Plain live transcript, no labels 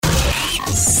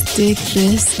Stick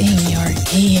this in your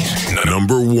ear.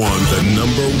 Number one, the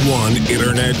number one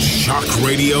internet shock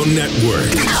radio network.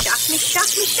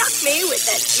 Shock me with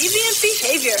that deviant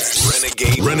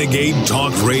behavior. Renegade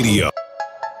Talk Radio.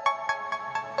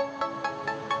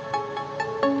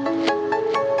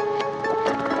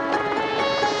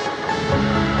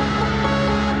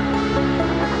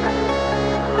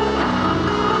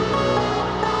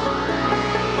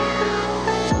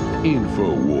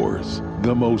 InfoWars,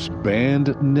 the most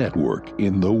banned network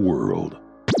in the world.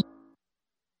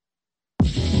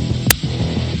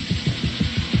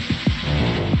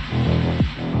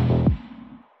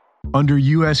 Under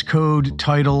U.S. Code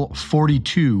Title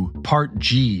 42, Part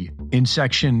G, in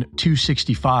Section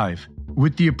 265,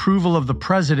 with the approval of the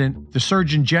President, the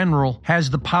Surgeon General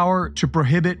has the power to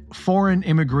prohibit foreign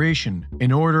immigration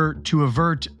in order to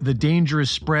avert the dangerous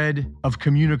spread of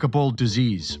communicable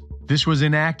disease. This was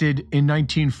enacted in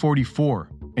 1944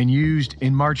 and used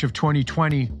in March of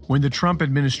 2020 when the Trump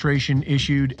administration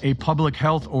issued a public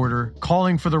health order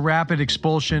calling for the rapid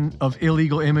expulsion of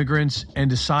illegal immigrants and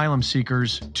asylum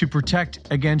seekers to protect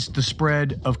against the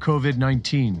spread of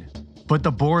COVID-19. But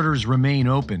the borders remain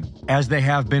open, as they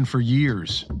have been for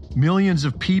years. Millions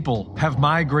of people have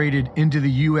migrated into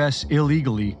the U.S.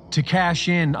 illegally to cash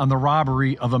in on the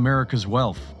robbery of America's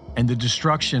wealth and the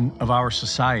destruction of our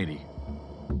society.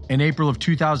 In April of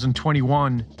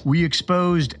 2021, we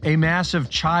exposed a massive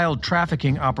child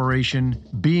trafficking operation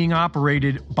being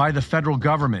operated by the federal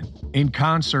government in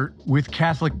concert with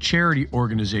Catholic charity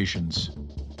organizations.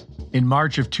 In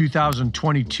March of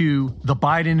 2022, the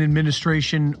Biden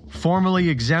administration formally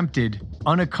exempted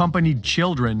unaccompanied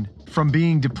children from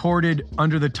being deported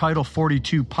under the Title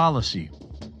 42 policy.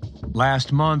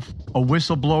 Last month, a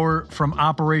whistleblower from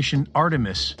Operation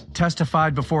Artemis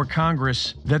testified before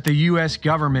Congress that the U.S.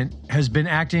 government has been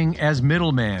acting as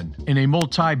middleman in a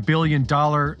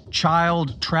multi-billion-dollar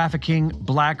child trafficking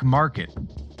black market.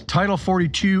 Title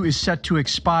 42 is set to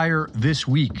expire this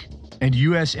week, and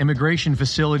U.S. immigration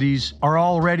facilities are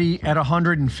already at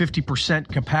 150%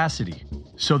 capacity.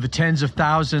 So the tens of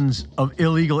thousands of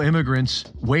illegal immigrants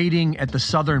waiting at the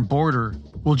southern border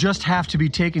will just have to be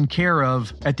taken care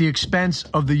of at the expense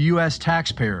of the U.S.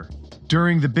 taxpayer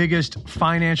during the biggest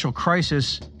financial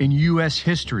crisis in U.S.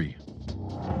 history.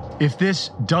 If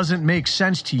this doesn't make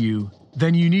sense to you,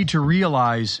 then you need to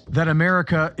realize that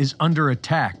America is under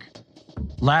attack.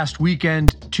 Last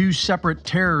weekend, 2 separate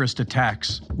terrorist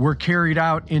attacks were carried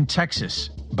out in Texas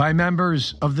by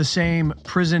members of the same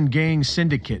prison gang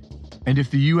syndicate. And if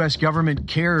the U.S. government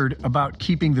cared about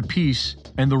keeping the peace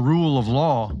and the rule of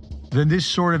law, then this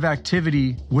sort of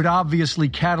activity would obviously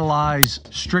catalyze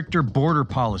stricter border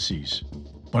policies.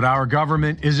 But our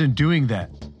government isn't doing that.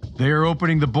 They are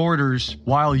opening the borders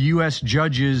while U.S.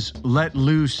 judges let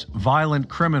loose violent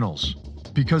criminals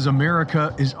because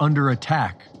America is under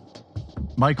attack.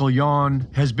 Michael Yon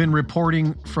has been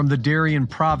reporting from the Darien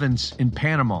province in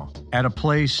Panama at a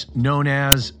place known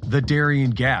as the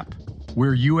Darien Gap,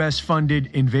 where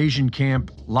U.S.-funded invasion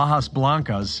camp Lajas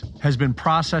Blancas has been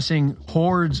processing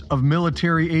hordes of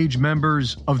military-age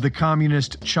members of the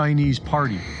Communist Chinese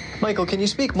Party. Michael, can you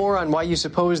speak more on why you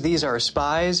suppose these are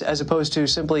spies as opposed to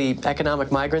simply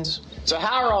economic migrants? So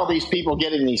how are all these people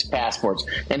getting these passports?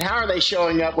 And how are they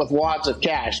showing up with wads of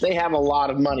cash? They have a lot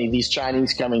of money, these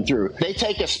Chinese coming through. They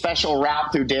take a special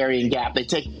route through Darien Gap. They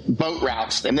take boat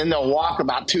routes, and then they'll walk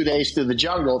about 2 days through the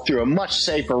jungle through a much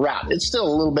safer route. It's still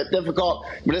a little bit difficult,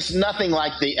 but it's nothing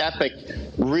like the epic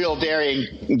real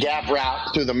Darien Gap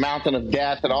route through the Mountain of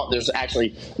Death. And all. There's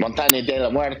actually Montaña de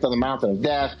la Muerte, the Mountain of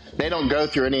Death. They don't go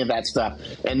through any of that stuff.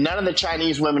 And none of the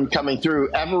Chinese women coming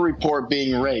through ever report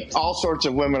being raped. All sorts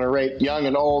of women are raped, young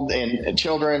and old, and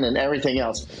children and everything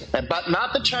else. But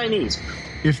not the Chinese.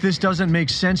 If this doesn't make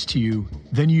sense to you,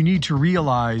 then you need to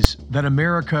realize that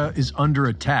America is under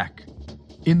attack.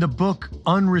 In the book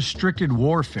Unrestricted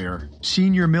Warfare,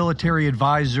 senior military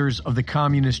advisors of the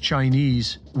Communist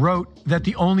Chinese wrote that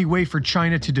the only way for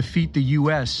China to defeat the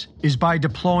U.S. is by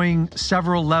deploying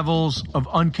several levels of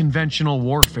unconventional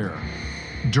warfare.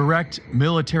 Direct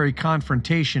military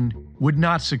confrontation would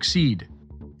not succeed.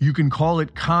 You can call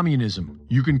it communism.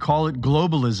 You can call it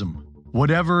globalism.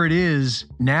 Whatever it is,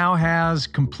 now has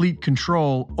complete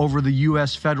control over the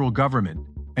U.S. federal government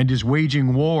and is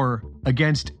waging war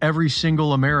against every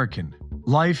single American.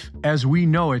 Life, as we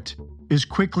know it, is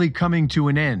quickly coming to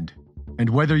an end, and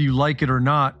whether you like it or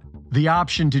not, the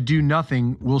option to do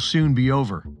nothing will soon be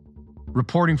over.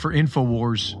 Reporting for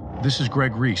InfoWars, this is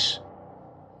Greg Reese.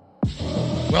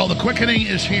 Well, the quickening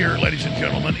is here, ladies and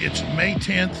gentlemen. It's May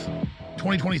 10th,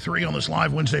 2023 on this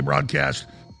live Wednesday broadcast.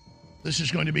 This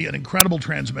is going to be an incredible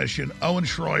transmission. Owen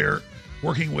Schroyer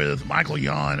working with Michael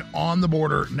Yon on the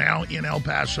border, now in El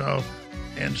Paso,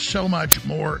 and so much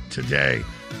more today.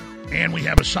 And we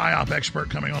have a PSYOP expert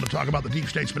coming on to talk about the deep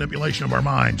state's manipulation of our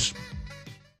minds.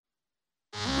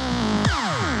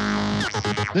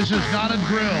 This is not a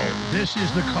drill. This is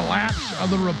the collapse of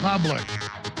the republic.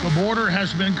 The border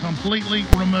has been completely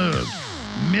removed.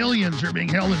 Millions are being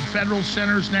held in federal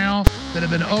centers now that have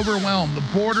been overwhelmed. The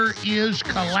border is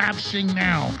collapsing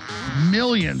now.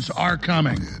 Millions are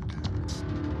coming.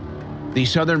 The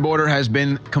southern border has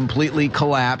been completely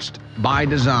collapsed by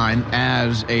design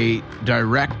as a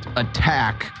direct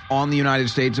attack on the United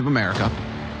States of America.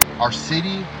 Our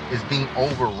city is being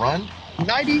overrun.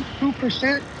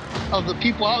 92% of the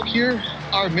people out here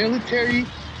are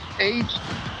military-aged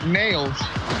males.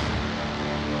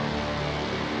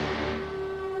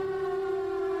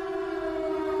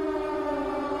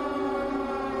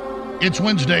 It's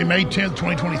Wednesday, May 10th,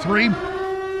 2023.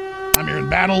 I'm your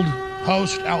embattled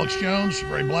host, Alex Jones.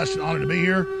 Very blessed and honored to be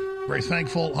here. Very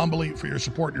thankful, humbly, for your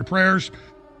support and your prayers.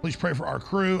 Please pray for our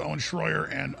crew, Owen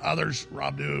Schroyer and others,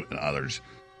 Rob Dew and others.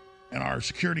 And our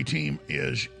security team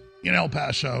is in El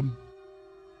Paso.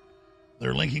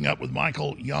 They're linking up with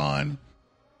Michael Yon,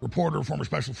 reporter, former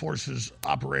Special Forces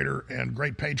operator, and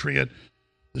great patriot.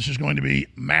 This is going to be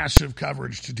massive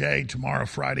coverage today, tomorrow,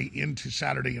 Friday, into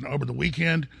Saturday, and over the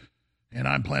weekend. And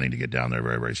I'm planning to get down there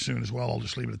very, very soon as well. I'll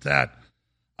just leave it at that.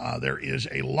 There is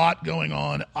a lot going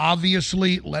on.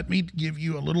 Obviously, let me give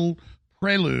you a little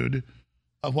prelude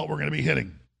of what we're going to be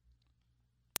hitting.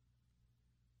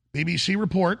 BBC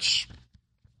reports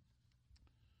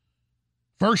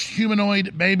first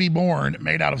humanoid baby born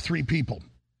made out of 3 people.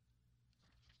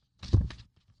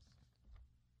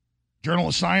 Journal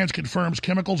of Science confirms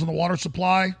chemicals in the water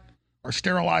supply are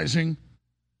sterilizing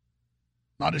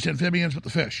not just amphibians, but the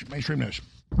fish. Mainstream news.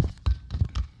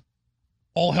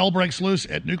 All hell breaks loose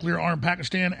at nuclear-armed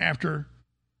Pakistan after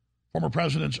former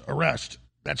president's arrest.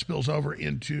 That spills over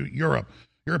into Europe.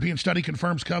 European study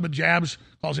confirms COVID jabs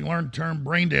causing long-term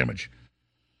brain damage.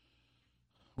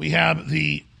 We have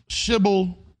the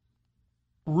Sybil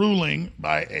ruling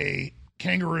by a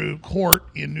kangaroo court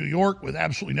in New York with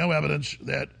absolutely no evidence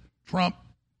that Trump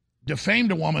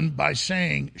defamed a woman by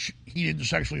saying he didn't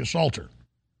sexually assault her.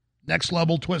 Next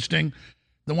level twisting.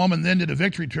 The woman then did a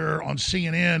victory tour on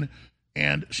CNN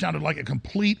and sounded like a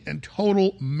complete and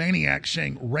total maniac,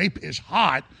 saying rape is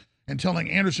hot and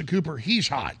telling Anderson Cooper he's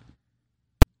hot.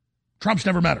 Trump's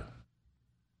never met her.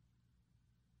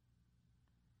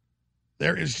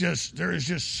 There is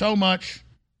just so much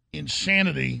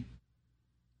insanity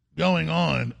going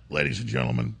on, ladies and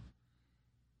gentlemen.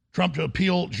 Trump to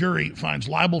appeal jury finds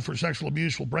liable for sexual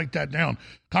abuse. We'll break that down.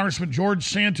 Congressman George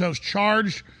Santos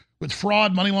charged with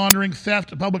fraud, money laundering,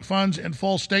 theft of public funds, and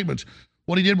false statements.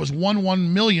 What he did was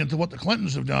 1/1,000,000th of what the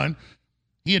Clintons have done.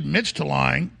 He admits to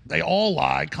lying. They all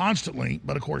lie constantly,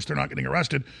 but of course they're not getting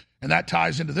arrested. And that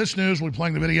ties into this news. We'll be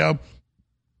playing the video.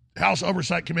 House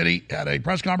Oversight Committee had a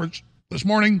press conference this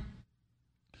morning.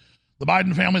 The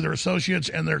Biden family, their associates,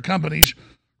 and their companies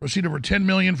received over $10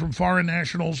 million from foreign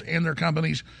nationals and their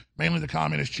companies, mainly the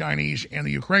communist Chinese and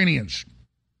the Ukrainians.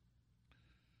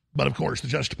 But, of course, the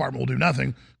Justice Department will do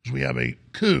nothing because we have a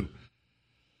coup.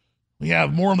 We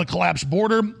have more on the collapsed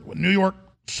border. New York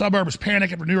suburbs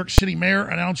panic after New York City mayor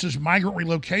announces migrant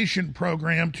relocation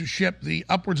program to ship the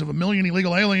upwards of 1 million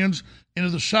illegal aliens into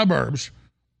the suburbs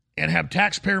and have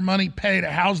taxpayer money pay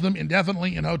to house them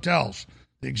indefinitely in hotels.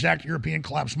 The exact European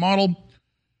collapse model.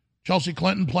 Chelsea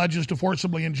Clinton pledges to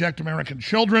forcibly inject American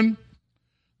children.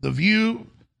 The View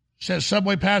says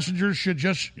subway passengers should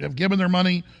just have given their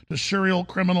money to serial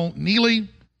criminal Neely.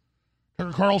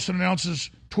 Tucker Carlson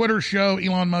announces Twitter show.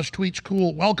 Elon Musk tweets,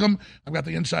 cool, welcome. I've got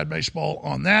the inside baseball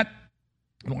on that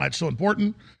and why it's so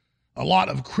important. A lot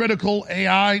of critical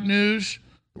AI news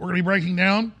that we're going to be breaking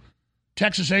down.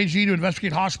 Texas AG to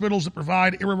investigate hospitals that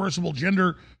provide irreversible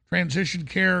gender transition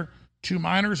care to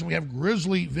minors. And we have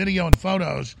grisly video and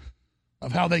photos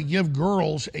of how they give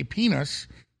girls a penis.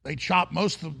 They chop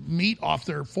most of the meat off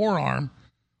their forearm,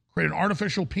 create an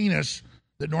artificial penis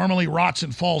that normally rots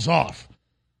and falls off.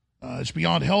 It's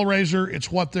beyond Hellraiser.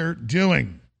 It's what they're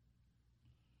doing.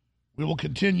 We will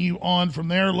continue on from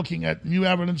there, looking at new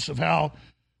evidence of how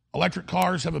electric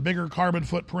cars have a bigger carbon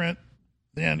footprint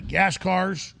than gas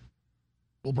cars.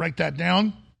 We'll break that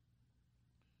down.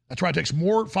 That's right. It takes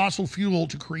more fossil fuel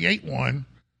to create one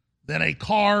than a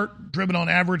car driven on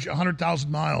average 100,000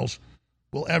 miles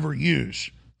will ever use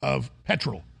of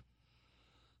petrol,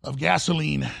 of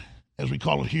gasoline, as we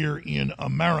call it here in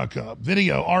America.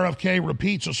 Video, RFK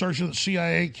repeats assertion that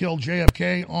CIA killed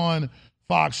JFK on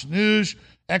Fox News.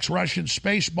 Ex-Russian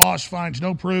space boss finds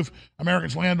no proof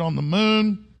Americans land on the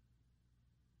moon.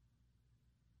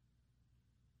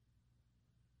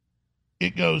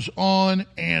 It goes on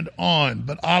and on.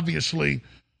 But obviously,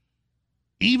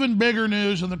 even bigger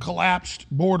news than the collapsed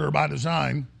border by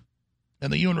design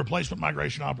and the UN replacement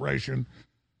migration operation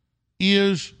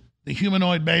is the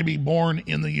humanoid baby born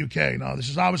in the UK. Now, this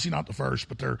is obviously not the first,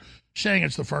 but they're saying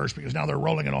it's the first because now they're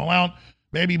rolling it all out.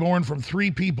 Baby born from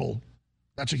 3 people.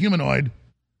 That's a humanoid.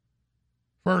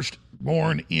 First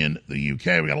born in the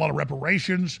UK. We got a lot of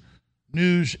reparations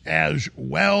news as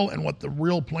well, and what the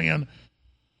real plan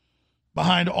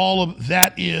behind all of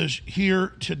that is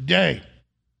here today.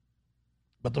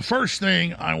 But the first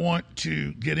thing I want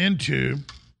to get into,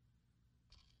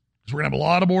 because we're going to have a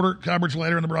lot of border coverage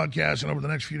later in the broadcast and over the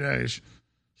next few days.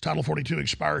 Title 42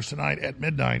 expires tonight at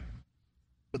midnight,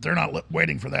 but they're not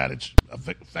waiting for that. It's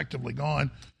effectively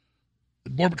gone. The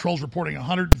Border Patrol's reporting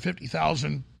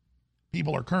 150,000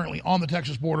 people are currently on the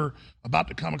Texas border, about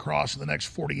to come across in the next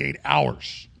 48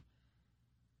 hours.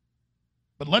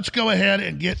 But let's go ahead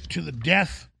and get to the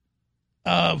death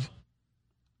of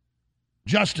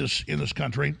justice in this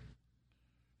country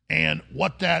and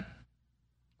what that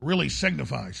really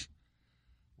signifies.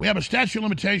 We have a statute of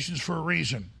limitations for a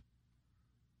reason.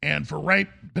 And for rape,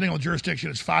 depending on the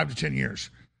jurisdiction, it's 5 to 10 years.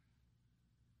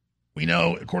 We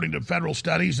know, according to federal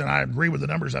studies, and I agree with the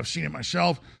numbers, I've seen it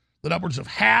myself, that upwards of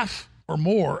half or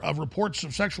more of reports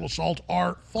of sexual assault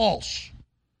are false.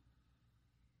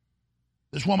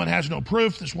 This woman has no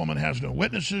proof. This woman has no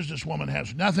witnesses. This woman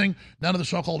has nothing. None of the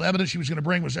so-called evidence she was going to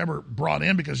bring was ever brought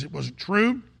in because it wasn't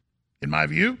true, in my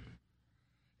view.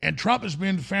 And Trump has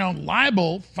been found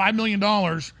liable, $5 million,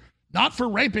 not for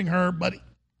raping her, but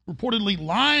reportedly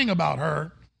lying about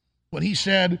her when he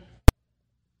said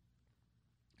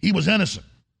he was innocent.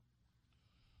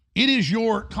 It is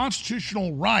your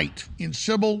constitutional right in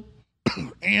civil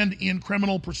and in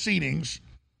criminal proceedings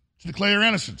to declare your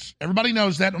innocence. Everybody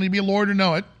knows that. Don't need to be a lawyer to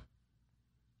know it.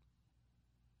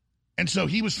 And so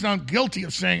he was found guilty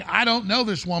of saying, I don't know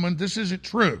this woman. This isn't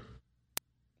true.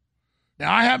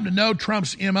 Now, I happen to know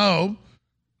Trump's M.O.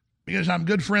 because I'm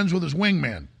good friends with his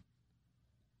wingman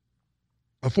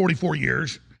of 44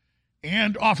 years.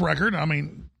 And off record, I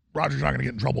mean, Roger's not going to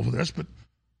get in trouble for this, but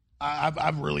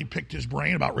I've really picked his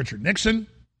brain about Richard Nixon,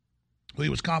 who he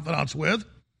was confidants with,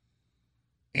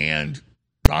 and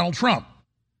Donald Trump.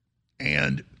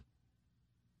 And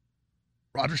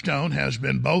Roger Stone has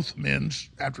been both men's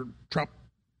after Trump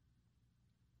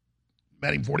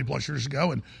met him 40 plus years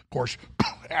ago. And of course,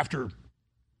 after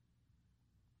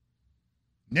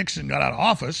Nixon got out of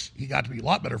office, he got to be a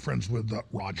lot better friends with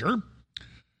Roger.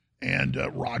 And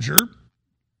Roger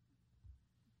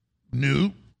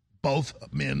knew both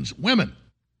men's women.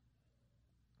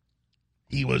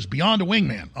 He was beyond a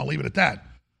wingman. I'll leave it at that.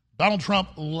 Donald Trump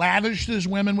lavished his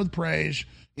women with praise,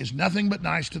 is nothing but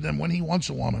nice to them when he wants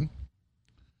a woman,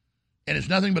 and is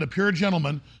nothing but a pure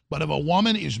gentleman. But if a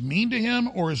woman is mean to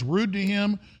him or is rude to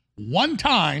him, one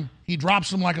time he drops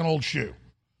them like an old shoe.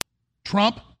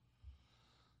 Trump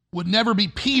would never be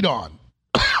peed on.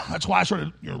 That's why I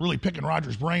started really picking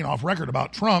Roger's brain off record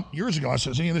about Trump years ago. I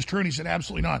said, is any of this true? And he said,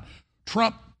 absolutely not.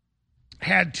 Trump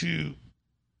had to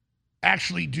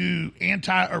actually do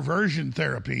anti-aversion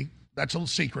therapy. That's a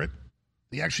secret.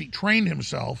 He actually trained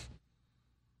himself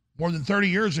more than 30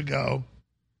 years ago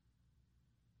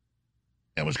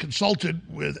and was consulted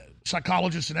with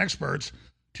psychologists and experts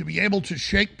to be able to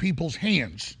shake people's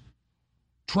hands.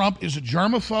 Trump is a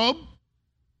germaphobe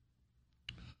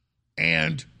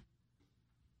and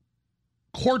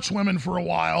courts women for a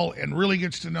while and really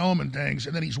gets to know them and things,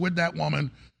 and then he's with that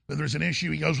woman. If there's an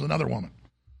issue, he goes with another woman.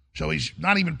 So he's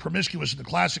not even promiscuous in the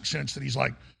classic sense that he's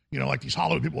like, like these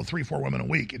Hollywood people with 3-4 women a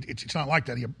week. It's not like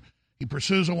that. He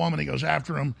pursues a woman, he goes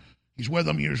after them, he's with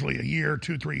them usually a year,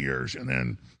 2-3 years, and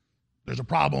then there's a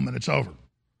problem and it's over.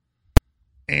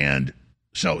 And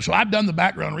so I've done the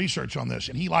background research on this,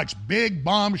 and he likes big,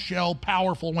 bombshell,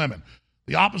 powerful women.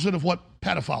 The opposite of what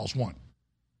pedophiles want.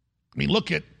 I mean,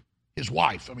 look at his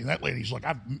wife. I mean, that lady's like,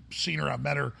 I've seen her, I've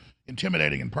met her,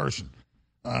 intimidating in person.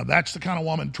 That's the kind of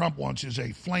woman Trump wants, is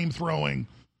a flame-throwing,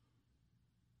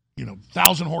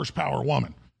 1,000 horsepower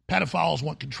woman. Pedophiles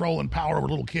want control and power over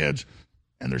little kids,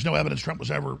 and there's no evidence Trump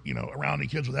was ever, around any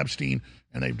kids with Epstein,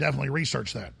 and they've definitely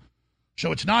researched that.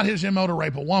 So it's not his MO to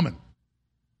rape a woman.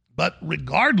 But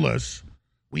regardless,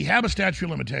 we have a statute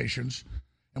of limitations,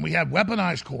 and we have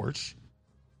weaponized courts,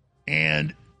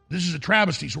 and this is a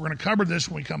travesty. So we're going to cover this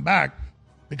when we come back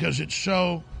because it's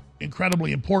so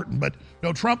incredibly important. But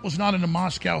no, Trump was not in a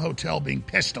Moscow hotel being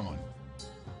pissed on.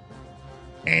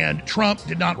 And Trump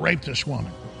did not rape this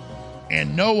woman.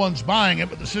 and no one's buying it,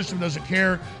 but the system doesn't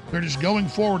care. They're just going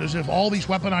forward as if all these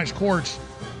weaponized courts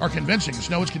are convincing us.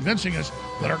 No, it's convincing us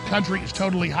that our country is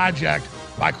totally hijacked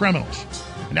by criminals.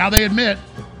 And now they admit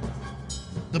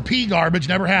the pea garbage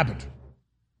never happened.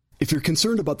 If you're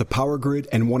concerned about the power grid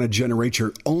and want to generate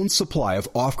your own supply of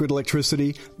off-grid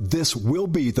electricity, this will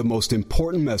be the most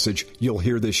important message you'll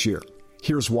hear this year.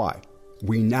 Here's why.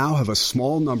 We now have a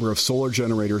small number of solar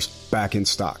generators back in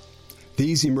stock.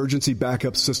 These emergency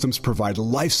backup systems provide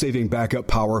life-saving backup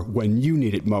power when you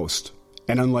need it most.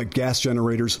 And unlike gas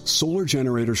generators, solar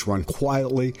generators run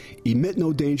quietly, emit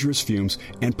no dangerous fumes,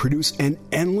 and produce an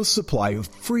endless supply of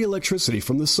free electricity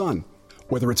from the sun.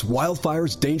 Whether it's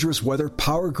wildfires, dangerous weather,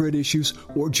 power grid issues,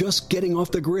 or just getting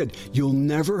off the grid, you'll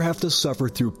never have to suffer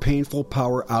through painful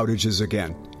power outages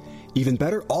again. Even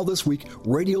better, all this week,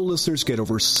 radio listeners get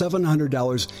over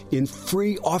 $700 in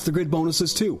free off-the-grid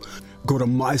bonuses, too. Go to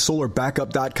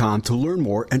mysolarbackup.com to learn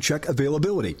more and check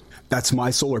availability. That's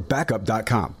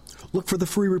mysolarbackup.com. Look for the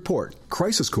free report,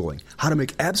 Crisis Cooling, how to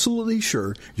make absolutely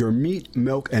sure your meat,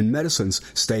 milk, and medicines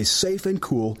stay safe and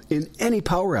cool in any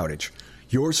power outage.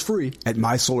 Yours free at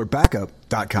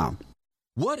mysolarbackup.com.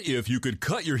 What if you could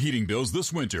cut your heating bills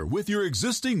this winter with your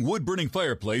existing wood-burning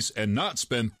fireplace and not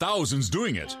spend thousands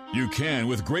doing it? You can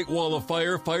with Great Wall of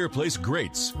Fire fireplace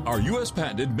grates. Our U.S.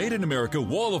 patented made-in-America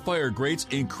Wall of Fire grates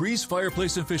increase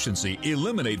fireplace efficiency,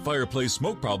 eliminate fireplace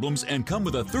smoke problems, and come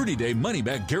with a 30-day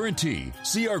money-back guarantee.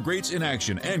 See our grates in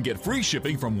action and get free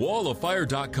shipping from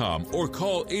walloffire.com or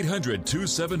call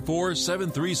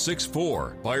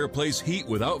 800-274-7364. Fireplace heat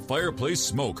without fireplace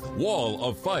smoke.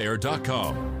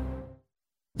 walloffire.com.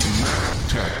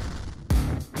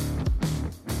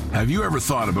 Have you ever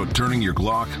thought about turning your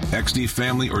Glock, XD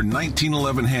Family, or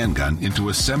 1911 handgun into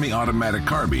a semi-automatic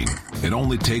carbine? It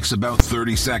only takes about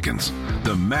 30 seconds.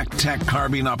 The MacTech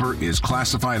Carbine Upper is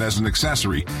classified as an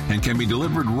accessory and can be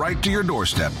delivered right to your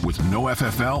doorstep with no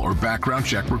FFL or background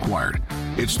check required.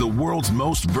 It's the world's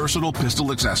most versatile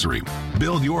pistol accessory.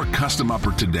 Build your custom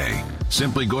upper today.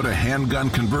 Simply go to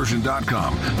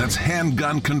handgunconversion.com. That's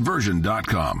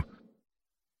handgunconversion.com.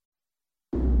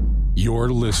 You're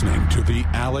listening to The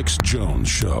Alex Jones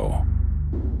Show.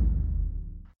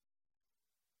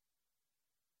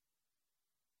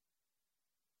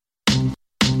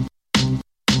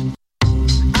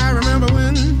 I remember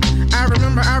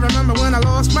when I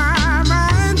lost my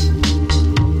mind.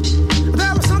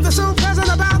 There was something so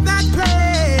pleasant about that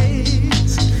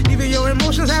place. Even your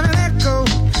emotions have an echo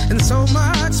in so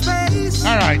much space.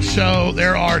 All right, so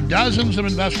there are dozens of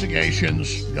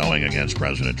investigations going against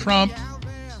President Trump,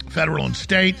 federal and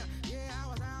state.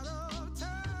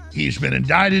 He's been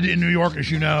indicted in New York, as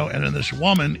you know, and then this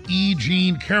woman, E.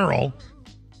 Jean Carroll,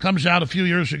 comes out a few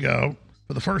years ago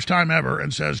for the first time ever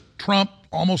and says Trump,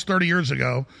 almost 30 years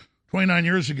ago, 29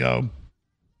 years ago,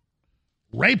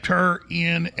 raped her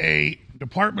in a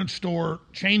department store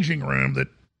changing room that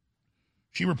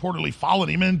she reportedly followed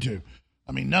him into.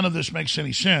 I mean, none of this makes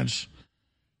any sense.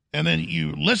 And then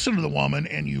you listen to the woman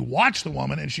and you watch the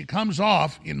woman, and she comes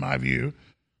off, in my view,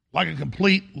 like a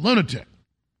complete lunatic.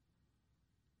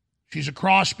 She's a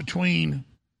cross between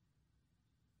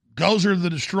Gozer the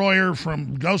Destroyer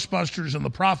from Ghostbusters and the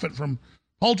Prophet from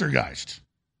Poltergeist.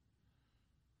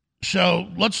 So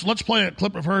let's play a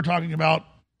clip of her talking about,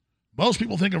 most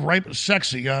people think of rape as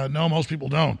sexy. No, most people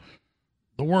don't.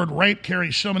 The word rape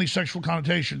carries so many sexual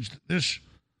connotations. This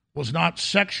was not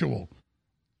sexual.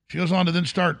 She goes on to then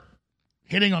start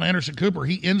hitting on Anderson Cooper.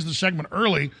 He ends the segment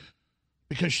early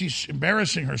because she's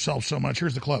embarrassing herself so much.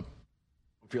 Here's the clip.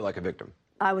 Feel like a victim.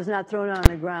 I was not thrown on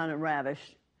the ground and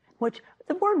ravished, which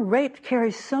the word rape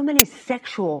carries so many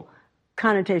sexual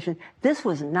connotations. This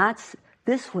was not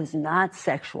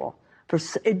sexual.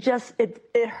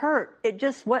 It hurt.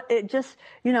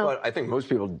 But I think most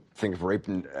people think of rape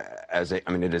as it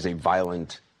is a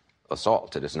violent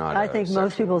assault. It is not. I think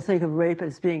most people think of rape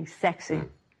as being sexy. Mm.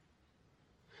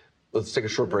 Let's take a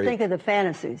short break. Think of the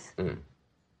fantasies. Mm.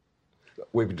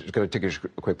 We're going to take a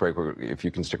quick break. If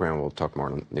you can stick around, we'll talk more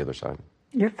on the other side.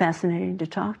 You're fascinating to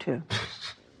talk to.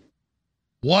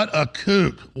 What a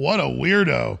kook. What a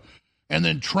weirdo. And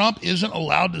then Trump isn't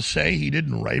allowed to say he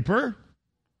didn't rape her?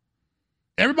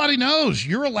 Everybody knows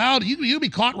you're allowed. You'll be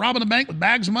caught robbing a bank with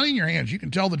bags of money in your hands. You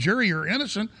can tell the jury you're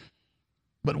innocent.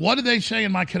 But what did they say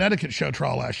in my Connecticut show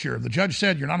trial last year? The judge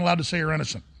said you're not allowed to say you're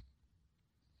innocent.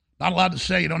 Not allowed to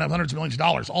say you don't have hundreds of millions of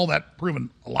dollars. All that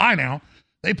proven a lie now.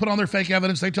 They put on their fake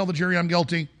evidence. They tell the jury I'm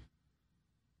guilty.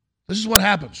 This is what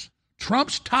happens.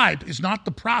 Trump's type is not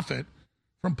the prophet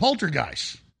from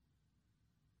Poltergeist.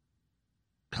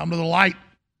 Come to the light,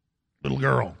 little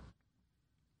girl.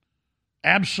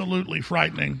 Absolutely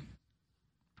frightening.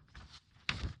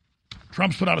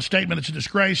 Trump's put out a statement. It's a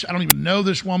disgrace. I don't even know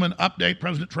this woman. Update.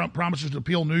 President Trump promises to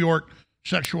appeal New York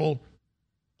sexual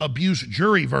abuse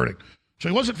jury verdict. So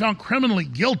he wasn't found criminally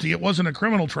guilty. It wasn't a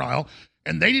criminal trial.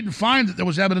 And they didn't find that there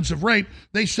was evidence of rape.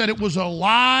 They said it was a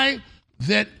lie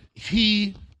that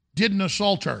he didn't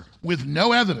assault her with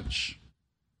no evidence.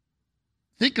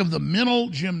 Think of the mental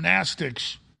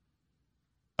gymnastics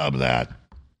of that.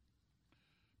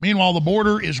 Meanwhile, the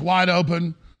border is wide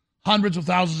open. Hundreds of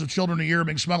thousands of children a year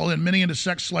being smuggled in, many into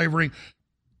sex slavery,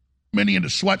 many into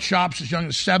sweatshops as young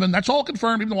as 7. That's all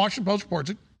confirmed. Even the Washington Post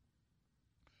reports it.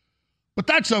 But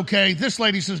that's okay. This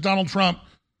lady says Donald Trump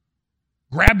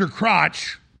grabbed her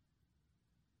crotch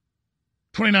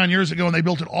 29 years ago, and they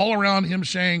built it all around him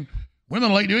saying, women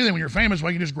don't let you do anything when you're famous.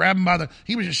 Why you just grab them by the...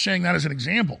 He was just saying that as an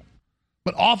example.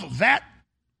 But off of that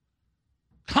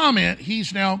comment,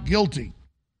 he's now guilty.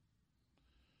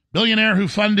 Billionaire who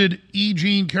funded E.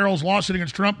 Jean Carroll's lawsuit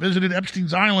against Trump visited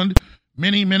Epstein's Island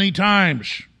many, many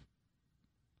times.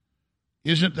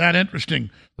 Isn't that interesting?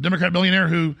 The Democrat billionaire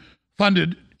who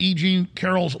funded E. Jean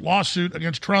Carroll's lawsuit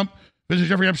against Trump visited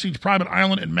Jeffrey Epstein's private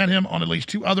island and met him on at least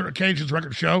 2 other occasions,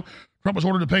 records show. Trump was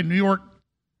ordered to pay New York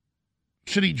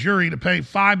City jury to pay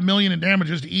 $5 million in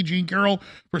damages to E. Jean Carroll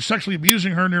for sexually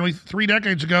abusing her nearly 3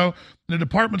 decades ago in a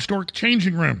department store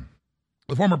changing room.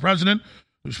 The former president,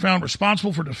 who's found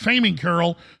responsible for defaming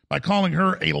Carroll by calling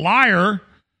her a liar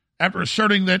after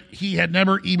asserting that he had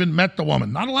never even met the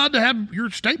woman. Not allowed to have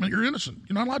your statement. You're innocent.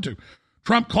 You're not allowed to.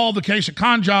 Trump called the case a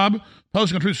con job,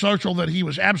 posting on Truth Social that he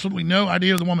was absolutely no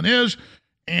idea who the woman is,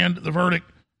 and the verdict,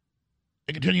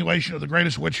 a continuation of the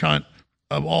greatest witch hunt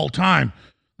of all time.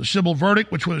 The civil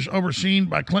verdict, which was overseen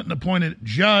by Clinton-appointed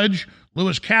judge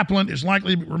Lewis Kaplan, is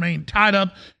likely to remain tied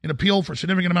up in appeal for a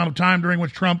significant amount of time, during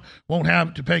which Trump won't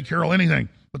have to pay Carroll anything.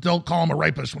 But they'll call him a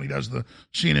rapist when he does the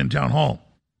CNN town hall.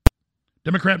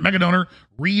 Democrat megadonor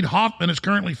Reid Hoffman is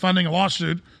currently funding a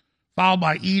lawsuit filed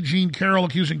by E. Jean Carroll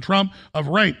accusing Trump of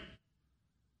rape,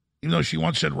 even though she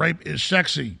once said rape is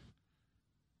sexy.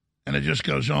 And it just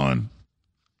goes on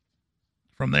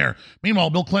from there. Meanwhile,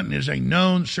 Bill Clinton is a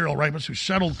known serial rapist who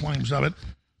settled claims of it,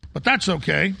 but that's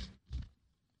okay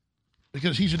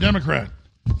because he's a Democrat.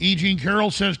 E. Jean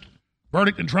Carroll says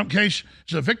verdict in Trump case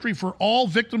is a victory for all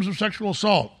victims of sexual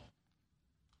assault,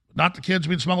 not the kids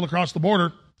being smuggled across the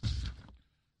border.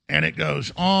 And it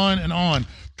goes on and on.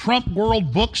 Trump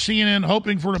World book CNN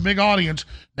hoping for a big audience.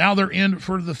 Now they're in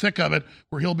for the thick of it,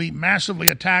 where he'll be massively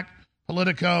attacked,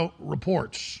 Politico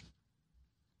reports.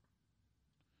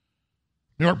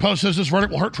 New York Post says this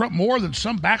verdict will hurt Trump more than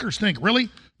some backers think. Really?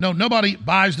 No, nobody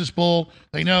buys this bull.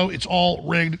 They know it's all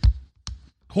rigged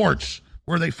courts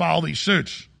where they file these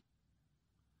suits.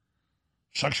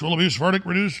 Sexual abuse verdict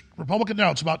reduced Republican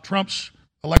doubts about Trump's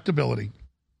electability.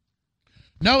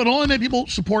 No, it'll only make people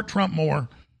support Trump more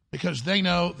because they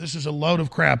know this is a load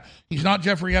of crap. He's not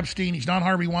Jeffrey Epstein. He's not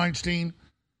Harvey Weinstein.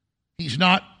 He's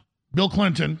not Bill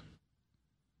Clinton.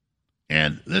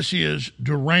 And this is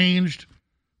deranged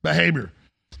behavior.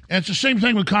 And it's the same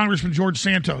thing with Congressman George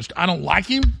Santos. I don't like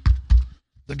him.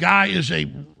 The guy is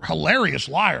a hilarious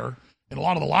liar in a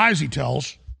lot of the lies he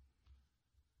tells.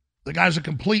 The guy's a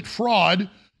complete fraud.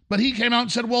 But he came out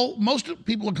and said, well, most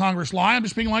people in Congress lie. I'm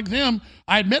just being like them.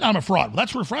 I admit I'm a fraud. Well,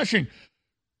 that's refreshing.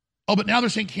 Oh, but now they're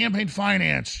saying campaign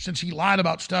finance. Since he lied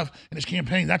about stuff in his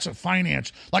campaign, that's a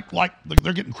finance. Like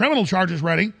they're getting criminal charges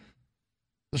ready.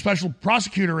 The special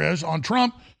prosecutor is on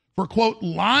Trump for, quote,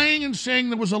 lying and saying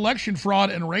there was election fraud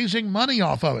and raising money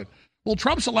off of it. Well,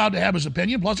 Trump's allowed to have his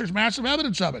opinion, plus there's massive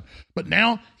evidence of it. But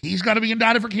now he's got to be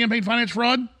indicted for campaign finance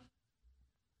fraud?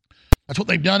 That's what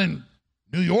they've done in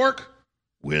New York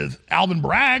with Alvin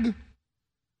Bragg,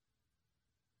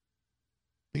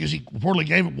 because he reportedly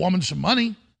gave a woman some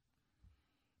money.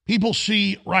 People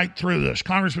see right through this.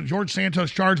 Congressman George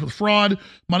Santos charged with fraud,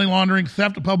 money laundering,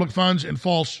 theft of public funds, and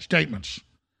false statements.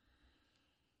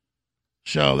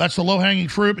 So that's the low-hanging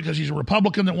fruit because he's a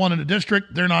Republican that won in a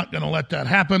district. They're not going to let that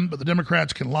happen, but the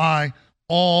Democrats can lie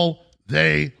all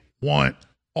they want,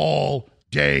 all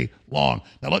day long.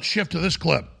 Now let's shift to this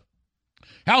clip.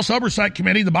 House Oversight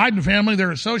Committee, the Biden family,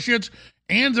 their associates,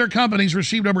 and their companies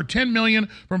received over $10 million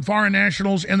from foreign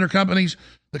nationals and their companies,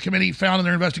 the committee found in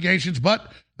their investigations,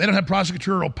 but they don't have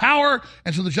prosecutorial power,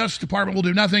 and so the Justice Department will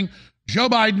do nothing. Joe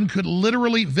Biden could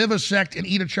literally vivisect and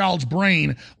eat a child's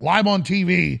brain live on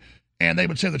TV, and they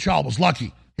would say the child was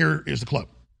lucky. Here is the clip.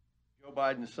 Joe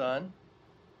Biden's son,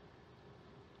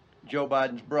 Joe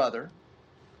Biden's brother,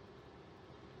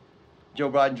 Joe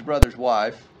Biden's brother's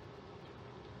wife,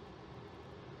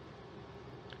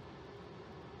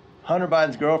 Hunter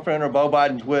Biden's girlfriend or Beau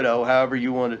Biden's widow, however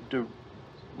you wanted to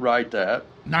write that.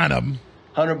 9 of them.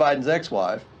 Hunter Biden's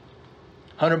ex-wife.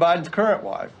 Hunter Biden's current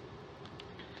wife,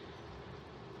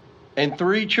 and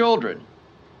 3 children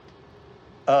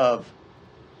of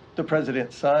the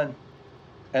president's son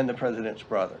and the president's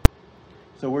brother.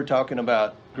 So we're talking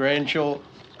about a grandchild.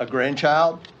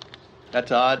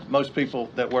 That's odd. Most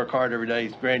people that work hard every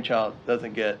day's grandchild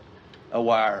doesn't get a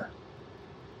wire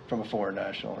from a foreign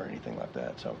national or anything like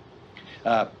that. So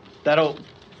that'll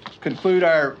conclude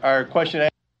our question.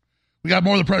 We got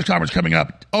more of the press conference coming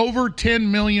up. Over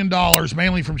 $10 million,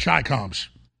 mainly from Chi-Coms.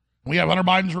 We have Hunter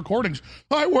Biden's recordings.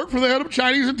 I work for the head of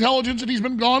Chinese intelligence, and he's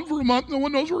been gone for a month. No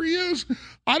one knows where he is.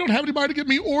 I don't have anybody to give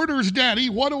me orders,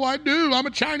 Daddy. What do I do? I'm a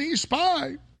Chinese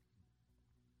spy.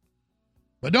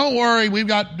 But don't worry, we've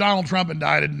got Donald Trump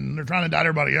indicted, and they're trying to indict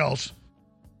everybody else.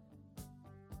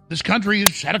 This country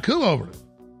has had a coup over it.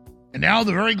 And now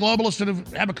the very globalists that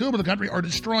have a coup over the country are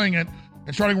destroying it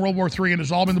and starting World War III and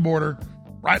dissolving the border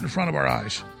right in front of our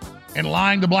eyes and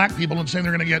lying to black people and saying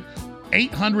they're going to get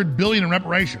 $800 billion in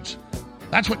reparations.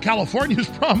 That's what California is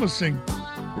promising.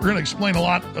 We're going to explain a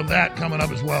lot of that coming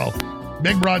up as well.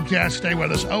 Big broadcast. Stay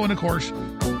with us. Oh, and of course,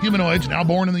 humanoids now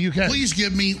born in the UK. Please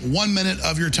give me 1 minute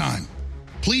of your time.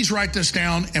 Please write this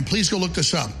down and please go look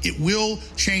this up. It will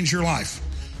change your life.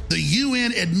 The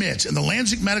UN admits, and the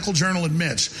Lancet Medical Journal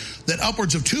admits, that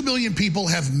upwards of 2 billion people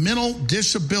have mental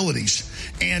disabilities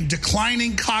and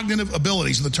declining cognitive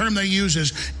abilities. And the term they use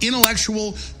is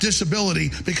intellectual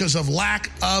disability because of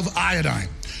lack of iodine.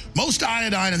 Most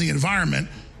iodine in the environment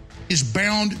is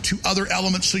bound to other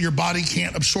elements so your body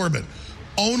can't absorb it.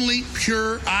 Only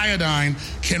pure iodine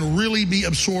can really be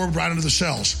absorbed right into the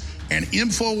cells. And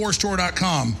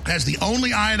InfoWarsStore.com has the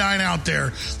only iodine out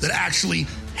there that actually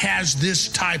has this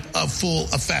type of full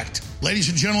effect. Ladies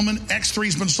and gentlemen, X3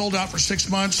 has been sold out for 6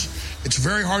 months. It's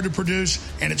very hard to produce,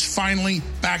 and it's finally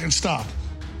back in stock.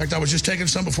 In fact, I was just taking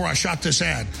some before I shot this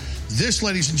ad. This,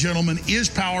 ladies and gentlemen, is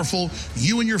powerful.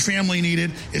 You and your family need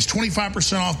it. It's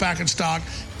 25% off, back in stock.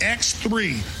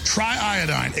 X3, try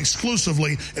iodine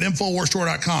exclusively at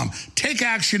InfoWarsStore.com. Take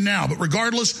action now, but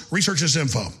regardless, research this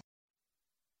info.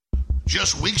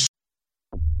 Just weeks.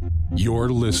 You're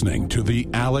listening to The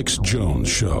Alex Jones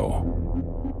Show.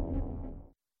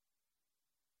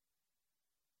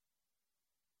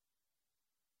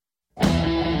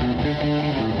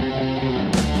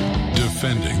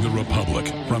 Defending the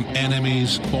Republic from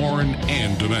enemies, foreign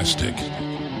and domestic.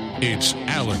 It's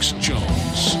Alex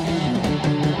Jones.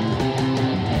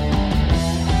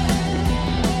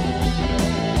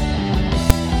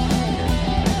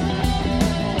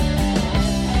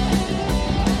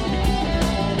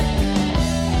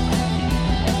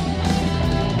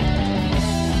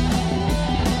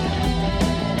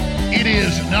 It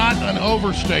is not an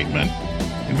overstatement.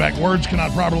 In fact, words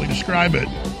cannot properly describe it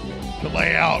to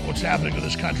lay out what's happening to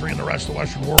this country and the rest of the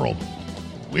Western world.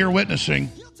 We are witnessing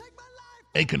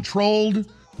a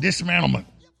controlled dismantlement,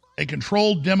 a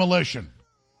controlled demolition,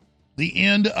 the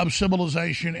end of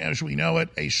civilization as we know it,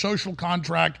 a social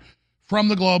contract from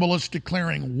the globalists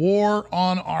declaring war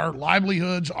on our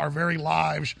livelihoods, our very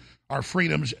lives, our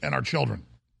freedoms, and our children.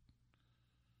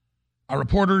 Our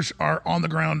reporters are on the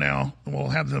ground now, and we'll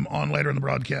have them on later in the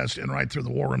broadcast and right through the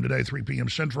War Room today, 3 p.m.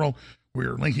 Central.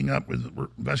 We're linking up with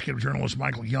investigative journalist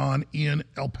Michael Yon in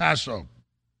El Paso.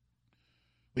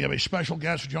 We have a special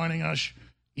guest joining us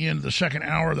in the second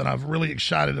hour that I'm really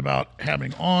excited about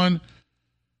having on.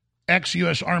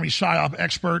 Ex-U.S. Army PSYOP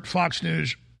expert, Fox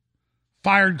News,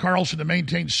 fired Carlson to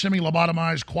maintain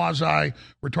semi-lobotomized,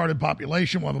 quasi-retarded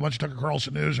population. We'll have a bunch of Tucker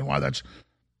Carlson news and why that's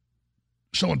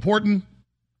so important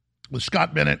with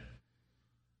Scott Bennett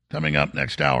coming up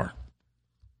next hour.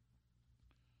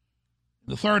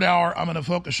 The third hour, I'm going to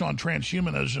focus on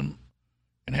transhumanism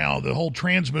and how the whole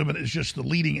trans movement is just the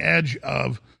leading edge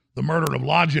of the murder of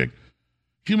logic.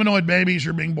 Humanoid babies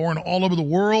are being born all over the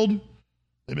world.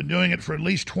 They've been doing it for at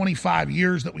least 25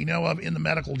 years that we know of in the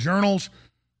medical journals,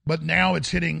 but now it's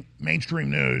hitting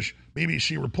mainstream news.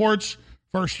 BBC reports,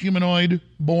 first humanoid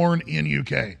born in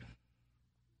UK.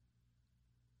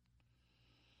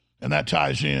 And that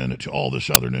ties in to all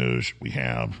this other news we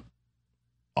have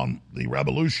on the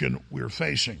revolution we're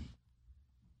facing.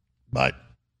 But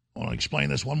I want to explain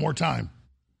this one more time.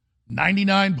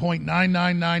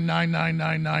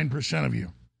 99.9999999% of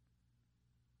you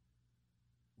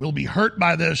will be hurt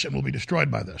by this and will be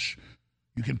destroyed by this.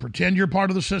 You can pretend you're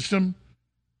part of the system.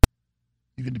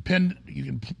 You can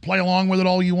play along with it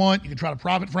all you want. You can try to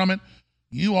profit from it.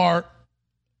 You are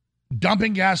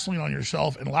dumping gasoline on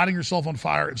yourself and lighting yourself on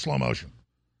fire in slow motion.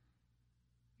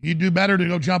 You'd do better to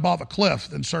go jump off a cliff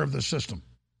than serve this system.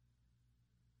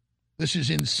 This is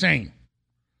insane.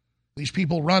 These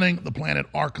people running the planet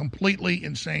are completely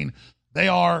insane. They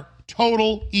are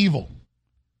total evil.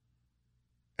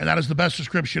 And that is the best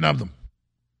description of them.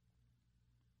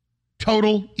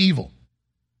 Total evil.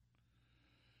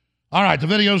 All right, the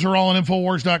videos are all on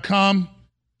Infowars.com.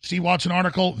 Steve Watson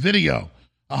article, video.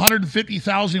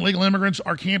 150,000 illegal immigrants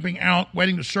are camping out,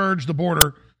 waiting to surge the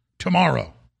border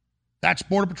tomorrow. That's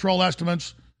Border Patrol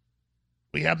estimates.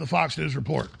 We have the Fox News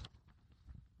report.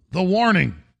 The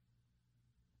warning.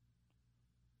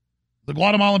 The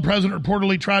Guatemalan president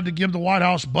reportedly tried to give the White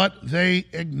House, but they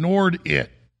ignored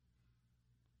it.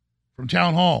 From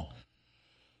Town Hall.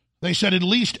 They said at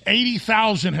least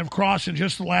 80,000 have crossed in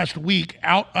just the last week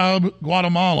out of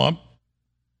Guatemala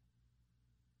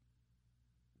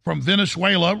from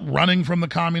Venezuela, running from the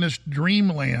communist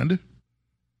dreamland,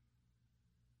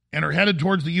 and are headed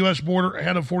towards the U.S. border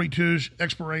ahead of 42's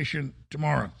expiration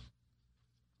tomorrow.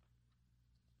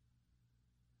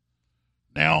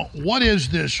 Now, what is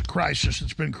this crisis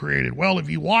that's been created? Well, if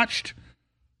you watched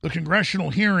the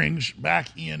congressional hearings back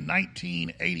in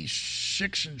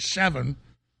 1986 and 7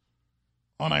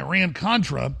 on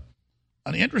Iran-Contra,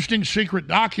 an interesting secret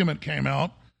document came out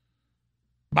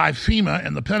by FEMA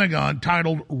and the Pentagon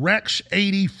titled Rex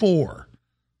 84.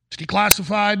 It's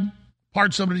declassified,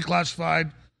 parts of it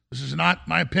declassified. This is not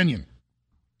my opinion.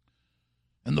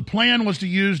 And the plan was to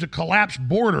use the collapsed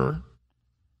border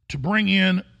to bring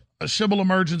in a civil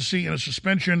emergency and a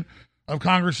suspension of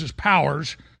Congress's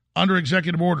powers under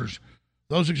executive orders.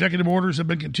 Those executive orders have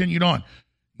been continued on.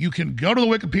 You can go to the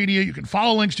Wikipedia, you can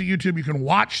follow links to YouTube, you can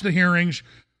watch the hearings.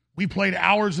 We played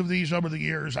hours of these over the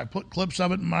years. I put clips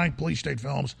of it in my police state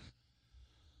films.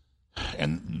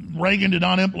 And Reagan did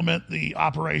not implement the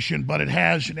operation, but it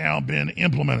has now been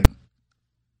implemented.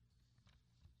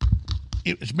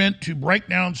 It was meant to break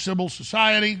down civil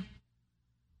society.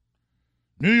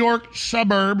 New York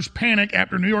suburbs panic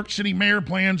after New York City mayor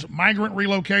plans migrant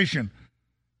relocation.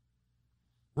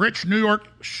 Rich New York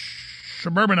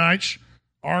suburbanites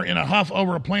are in a huff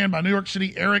over a plan by New York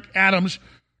City Eric Adams to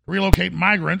relocate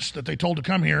migrants that they told to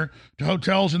come here to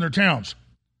hotels in their towns.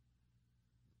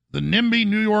 The NIMBY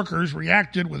New Yorkers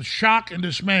reacted with shock and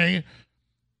dismay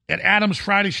at Adams'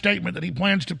 Friday statement that he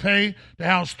plans to pay to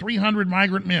house 300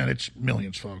 migrant men. It's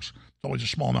millions, folks. It's always a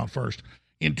small amount first.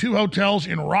 In 2 hotels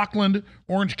in Rockland,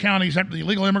 Orange counties after the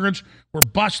illegal immigrants were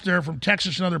bussed there from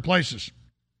Texas and other places.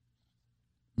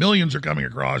 Millions are coming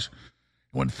across.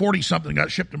 When 40-something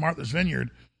got shipped to Martha's Vineyard,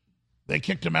 they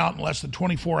kicked them out in less than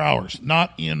 24 hours.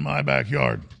 Not in my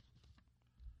backyard.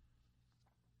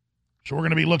 So we're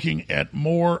going to be looking at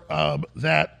more of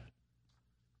that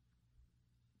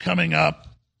coming up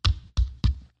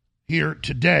here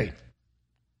today.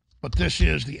 But this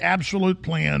is the absolute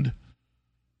planned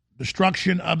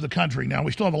destruction of the country. Now,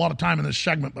 we still have a lot of time in this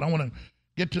segment, but I want to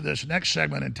get to this next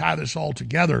segment and tie this all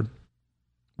together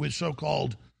with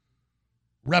so-called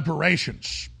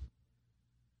reparations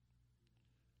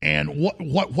and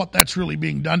what that's really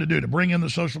being done to do, to bring in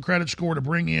the social credit score, to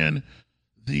bring in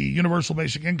the universal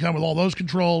basic income with all those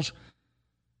controls,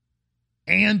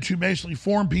 and to basically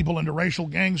form people into racial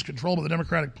gangs controlled by the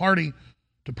Democratic Party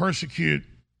to persecute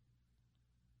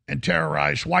and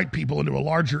terrorize white people into a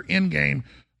larger endgame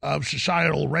of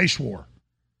societal race war.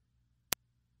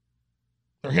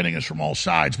 They're hitting us from all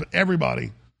sides, but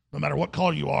everybody, no matter what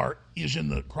color you are, is in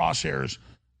the crosshairs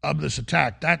of this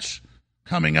attack. That's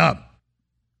coming up.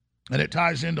 And it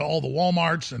ties into all the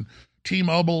Walmarts and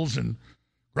T-Mobiles and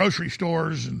grocery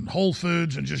stores and Whole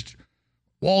Foods and just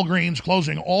Walgreens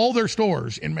closing all their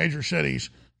stores in major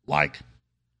cities like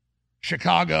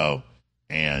Chicago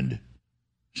and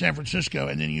San Francisco.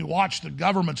 And then you watch the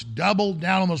governments double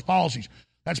down on those policies.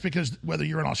 That's because whether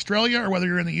you're in Australia or whether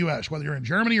you're in the U.S., whether you're in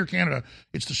Germany or Canada,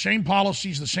 it's the same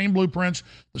policies, the same blueprints,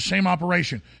 the same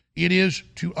operation. It is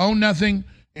to own nothing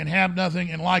and have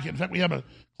nothing and like it. In fact, we have a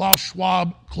Klaus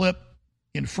Schwab clip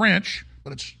in French,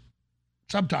 but it's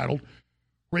subtitled,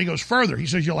 where he goes further. He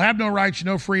says, you'll have no rights,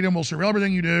 no freedom, we'll surveil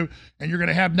everything you do, and you're going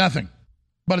to have nothing.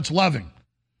 But it's loving.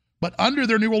 But under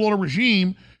their New World Order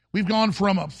regime, we've gone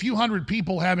from a few hundred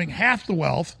people having half the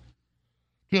wealth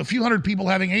to a few hundred people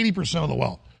having 80% of the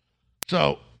wealth.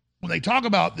 So when they talk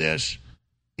about this,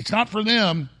 it's not for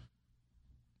them,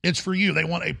 it's for you. They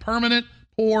want a permanent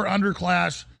poor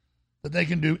underclass that they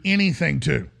can do anything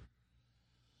to.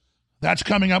 That's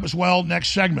coming up as well next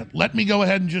segment. Let me go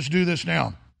ahead and just do this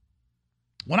now.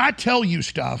 When I tell you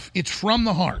stuff, it's from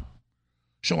the heart.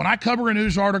 So when I cover a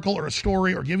news article or a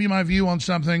story or give you my view on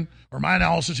something or my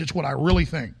analysis, it's what I really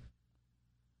think.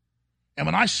 And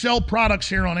when I sell products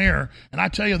here on air and I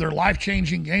tell you they're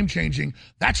life-changing, game-changing,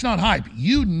 that's not hype.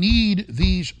 You need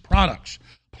these products.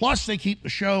 Plus, they keep the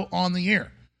show on the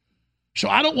air. So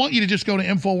I don't want you to just go to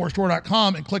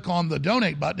InfoWarsStore.com and click on the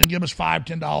donate button and give us $5,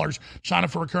 $10, sign up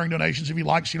for recurring donations if you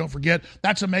like so you don't forget.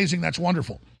 That's amazing. That's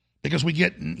wonderful because we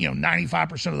get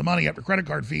 95% of the money after credit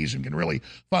card fees and can really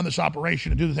fund this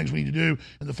operation and do the things we need to do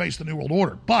in the face of the New World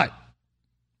Order. But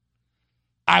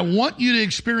I want you to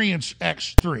experience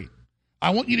X3. I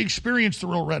want you to experience the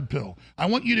Real Red Pill. I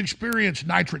want you to experience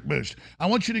Nitric Boost. I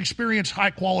want you to experience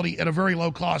high quality at a very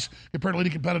low cost compared to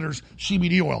leading competitors'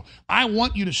 CBD oil. I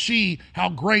want you to see how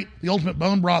great the Ultimate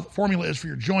Bone Broth formula is for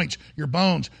your joints, your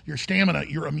bones, your stamina,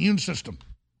 your immune system.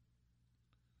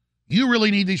 You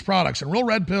really need these products. And Real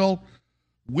Red Pill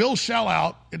will sell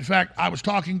out. In fact, I was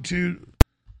talking to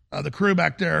the crew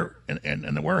back there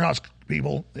and the warehouse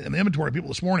people and the inventory people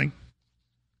this morning.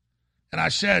 And I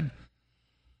said,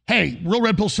 hey, Real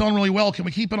Red Pill's selling really well. Can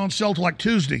we keep it on sale till like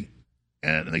Tuesday?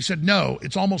 And they said, no,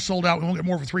 it's almost sold out. We won't get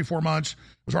more for 3-4 months. It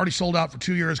was already sold out for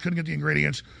 2 years. Couldn't get the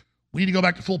ingredients. We need to go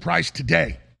back to full price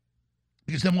today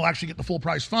because then we'll actually get the full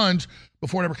price funds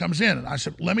before it ever comes in. And I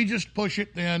said, let me just push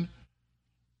it then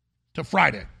to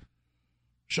Friday.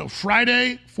 So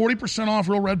Friday, 40% off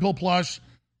Real Red Pill Plus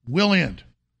will end.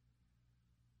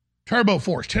 Turbo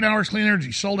Force, 10 hours clean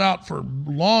energy, sold out for a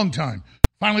long time.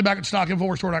 Finally back in stock,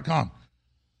 InfoWarsStore.com.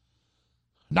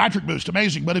 Nitric Boost,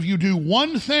 amazing. But if you do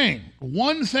one thing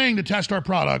to test our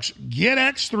products, get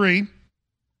X3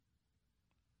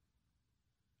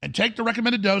 and take the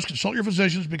recommended dose, consult your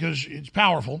physicians because it's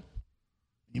powerful.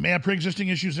 You may have pre-existing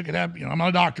issues that could have, I'm not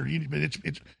a doctor, but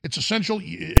it's essential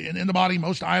in the body.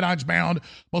 Most iodine's bound.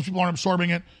 Most people aren't absorbing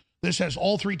it. This has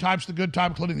all 3 types, the good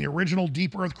type, including the original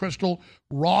deep earth crystal,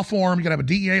 raw form. You got to have a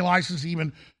DEA license to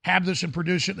even have this and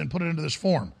produce it and then put it into this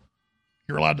form.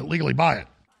 You're allowed to legally buy it.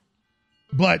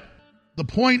 But the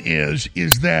point is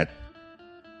that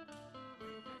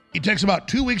it takes about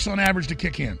 2 weeks on average to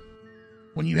kick in.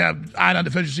 When you have iodine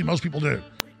deficiency, most people do.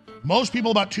 Most people,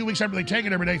 about 2 weeks after they take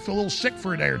it every day, feel a little sick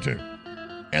for a day or two.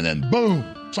 And then, boom,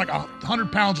 it's like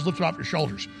 100 pounds is lifted off your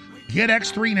shoulders. Get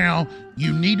X3 now.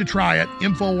 You need to try it.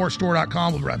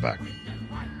 InfoWarsStore.com. We'll be right back.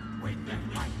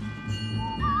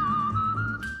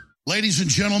 Ladies and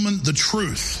gentlemen, the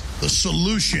truth, the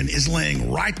solution is laying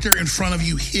right there in front of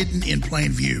you, hidden in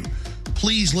plain view.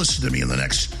 Please listen to me in the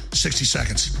next 60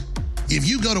 seconds. If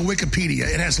you go to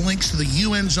Wikipedia, it has links to the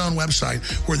UN Zone website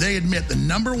where they admit the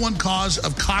number one cause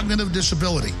of cognitive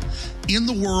disability in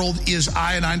the world is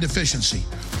iodine deficiency.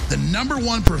 The number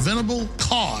one preventable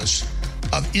cause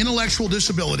of intellectual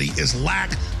disability is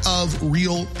lack of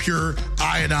real pure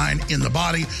iodine in the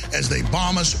body as they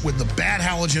bomb us with the bad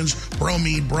halogens,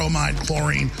 bromine, bromide,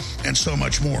 chlorine, and so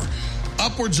much more.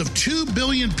 Upwards of 2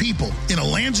 billion people in a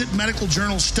Lancet Medical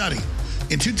Journal study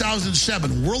in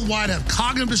 2007 worldwide have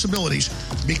cognitive disabilities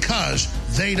because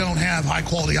they don't have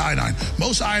high-quality iodine.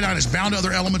 Most iodine is bound to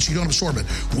other elements. You don't absorb it.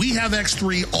 We have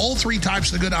X3, all 3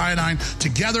 types of the good iodine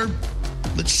together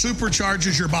that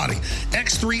supercharges your body.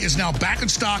 X3 is now back in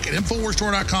stock at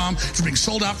InfoWarsStore.com. It's being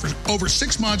sold out for over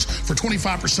 6 months for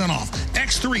 25% off.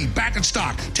 X3 back in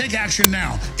stock. Take action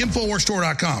now.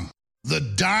 InfoWarsStore.com. The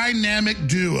dynamic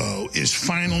duo is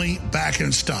finally back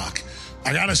in stock.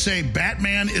 I gotta say,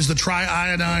 Batman is the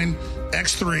tri-iodine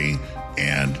X3,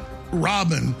 and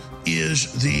Robin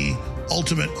is the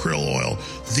ultimate krill oil.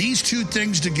 These 2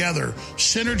 things together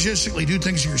synergistically do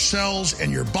things to your cells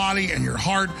and your body and your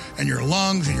heart and your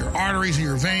lungs and your arteries and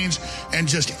your veins and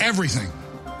just everything.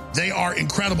 They are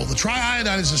incredible. The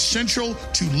tri-iodine is essential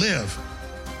to live.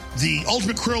 The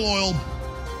ultimate krill oil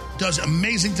does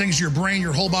amazing things to your brain,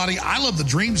 your whole body. I love the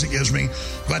dreams it gives me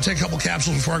if I take a couple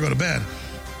capsules before I go to bed.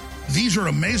 These are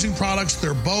amazing products.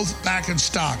 They're both back in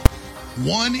stock.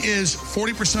 One is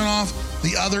 40% off.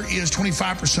 The other is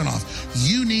 25% off.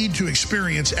 You need to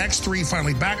experience X3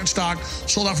 finally back in stock,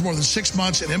 sold out for more than 6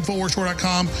 months at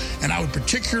InfoWarsStore.com. And I would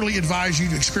particularly advise you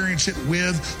to experience it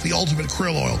with the Ultimate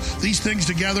Krill Oil. These things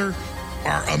together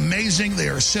are amazing. They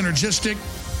are synergistic.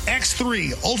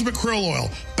 X3 Ultimate Krill Oil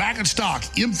back in stock.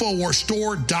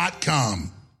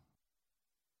 InfoWarsStore.com.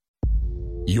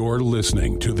 You're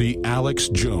listening to The Alex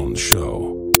Jones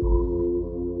Show.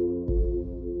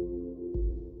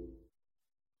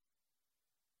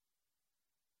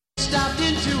 Stopped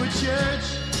into a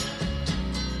church.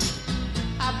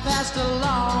 I passed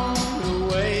along the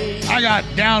way. I got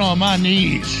down on my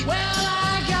knees. Well,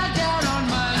 I got down on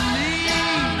my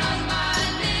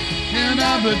knees. And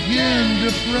I began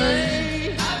to pray.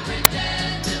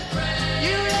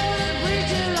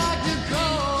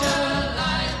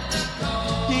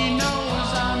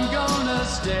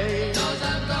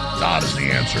 God is the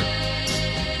answer.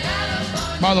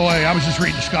 By the way, I was just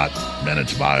reading Scott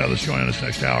Bennett's bio that's joining us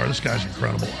next hour. This guy's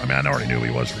incredible. I mean, I already knew who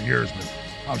he was for years, but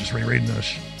I was just rereading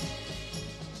this.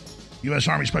 U.S.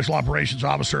 Army Special Operations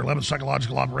Officer, 11th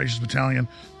Psychological Operations Battalion.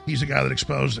 He's the guy that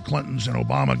exposed the Clintons and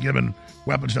Obama giving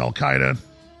weapons to al-Qaeda,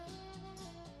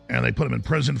 and they put him in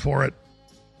prison for it.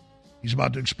 He's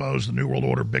about to expose the New World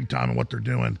Order big time and what they're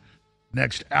doing.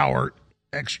 Next hour,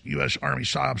 ex-U.S. Army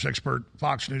PSYOPs expert,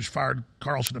 Fox News fired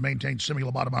Carlson to maintain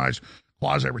semi-lobotomized,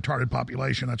 quasi-retarded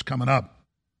population. That's coming up.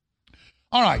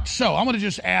 All right, so I'm going to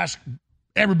just ask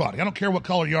everybody. I don't care what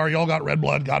color you are. You all got red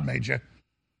blood. God made you.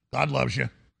 God loves you.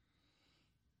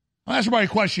 I'll ask everybody a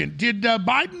question. Did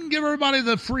Biden give everybody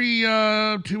the free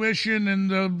tuition and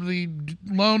the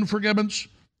loan forgiveness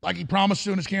like he promised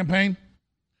to in his campaign?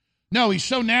 No, he's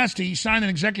so nasty, he signed an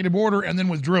executive order and then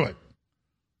withdrew it.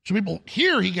 So people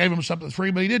here, he gave them something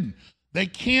free, but he didn't. They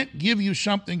can't give you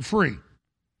something free.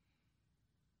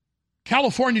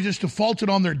 California just defaulted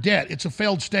on their debt. It's a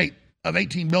failed state of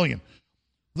 $18 billion.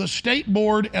 The state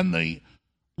board and the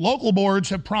local boards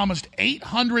have promised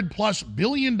 $800+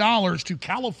 billion to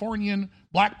Californian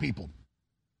black people.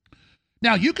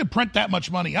 Now, you could print that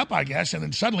much money up, I guess, and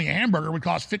then suddenly a hamburger would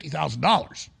cost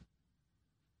 $50,000.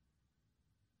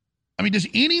 I mean, does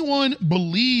anyone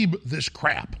believe this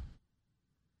crap?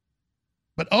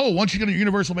 But, once you get your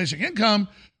universal basic income,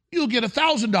 you'll get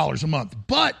 $1,000 a month.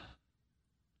 But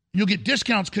you'll get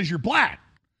discounts because you're black.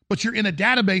 But you're in a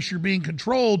database, you're being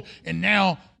controlled, and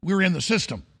now we're in the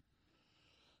system.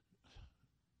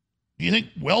 Do you think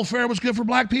welfare was good for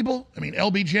black people? I mean,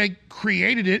 LBJ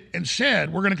created it and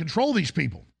said, we're going to control these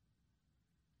people.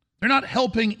 They're not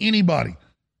helping anybody.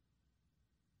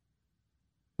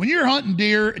 When you're hunting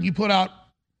deer and you put out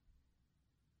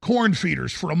corn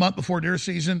feeders for a month before deer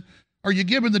season, are you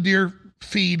giving the deer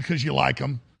feed because you like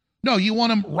them? No, you want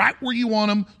them right where you want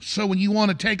them, so when you want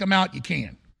to take them out, you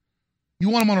can. You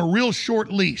want them on a real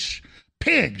short leash.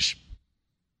 Pigs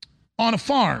on a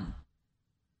farm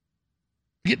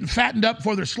getting fattened up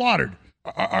before they're slaughtered.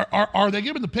 Are they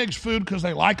giving the pigs food because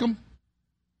they like them?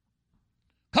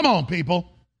 Come on, people.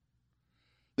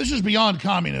 This is beyond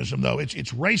communism, though.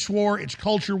 It's race war. It's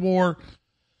culture war.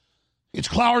 It's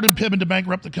Cloward and Piven to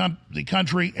bankrupt the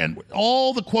country. And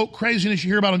all the, quote, craziness you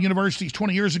hear about on universities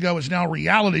 20 years ago is now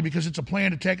reality because it's a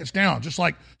plan to take us down, just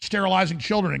like sterilizing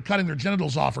children and cutting their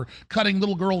genitals off or cutting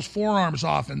little girls' forearms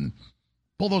off. And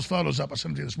pull those photos up. I sent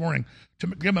them to you this morning to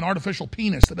give them an artificial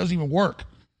penis that doesn't even work.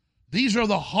 These are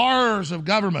the horrors of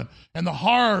government and the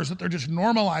horrors that they're just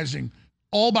normalizing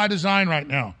all by design right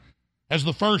now. As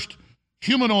the first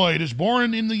humanoid is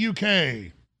born in the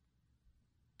UK.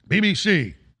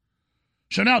 BBC.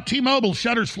 So now T-Mobile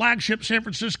shutters flagship San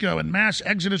Francisco and mass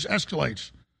exodus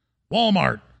escalates.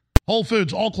 Walmart, Whole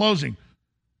Foods, all closing.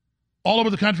 All over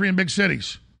the country in big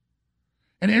cities.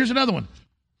 And here's another one.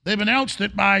 They've announced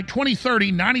that by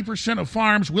 2030, 90% of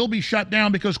farms will be shut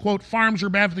down because, quote, farms are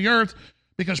bad for the earth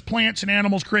because plants and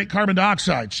animals create carbon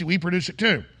dioxide. See, we produce it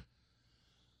too.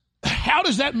 How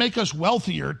does that make us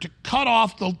wealthier to cut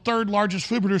off the third largest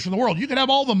food producer in the world? You can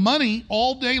have all the money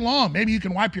all day long. Maybe you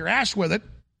can wipe your ass with it,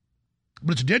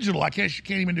 but it's digital. I guess you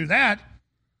can't even do that.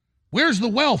 Where's the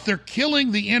wealth? They're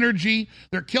killing the energy.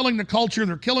 They're killing the culture.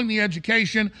 They're killing the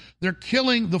education. They're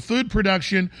killing the food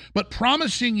production, but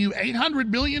promising you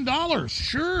 $800 billion.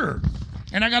 Sure.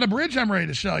 And I got a bridge I'm ready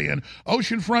to sell you, an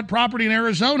oceanfront property in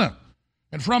Arizona.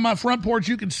 And from my front porch,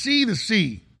 you can see the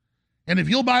sea. And if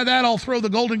you'll buy that, I'll throw the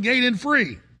Golden Gate in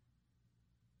free.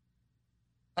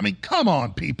 I mean, come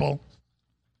on, people.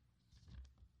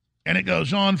 And it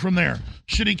goes on from there.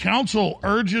 City Council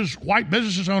urges white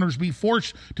business owners be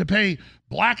forced to pay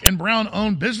black and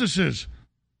brown-owned businesses.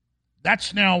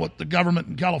 That's now what the government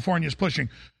in California is pushing.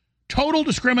 Total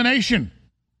discrimination.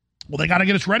 Well, they got to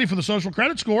get us ready for the social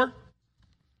credit score.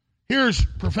 Here's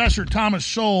Professor Thomas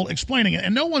Sowell explaining it.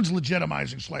 And no one's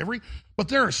legitimizing slavery, but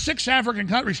there are 6 African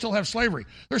countries still have slavery.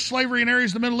 There's slavery in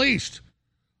areas of the Middle East.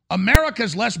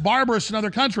 America's less barbarous than other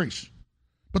countries.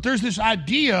 But there's this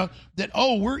idea that,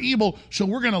 we're evil, so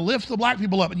we're going to lift the black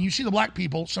people up. And you see the black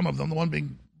people, some of them, the one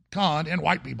being conned, and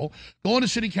white people, going to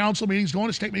city council meetings, going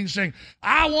to state meetings saying,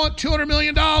 I want $200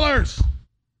 million.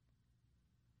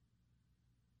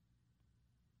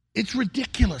 It's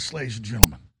ridiculous, ladies and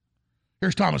gentlemen.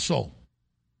 Here's Thomas Sowell.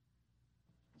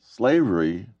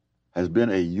 Slavery has been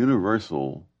a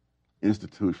universal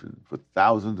institution for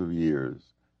thousands of years,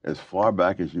 as far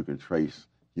back as you can trace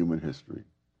human history.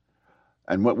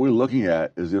 And what we're looking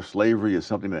at is if slavery is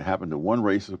something that happened to one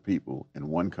race of people in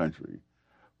one country,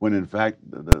 when in fact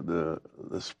the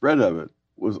spread of it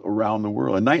was around the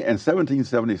world. In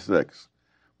 1776,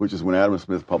 which is when Adam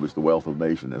Smith published The Wealth of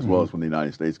Nations, as well as when the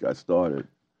United States got started,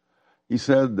 he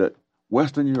said that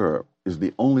Western Europe is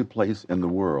the only place in the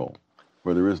world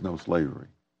where there is no slavery.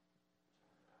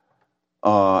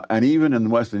 And even in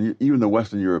the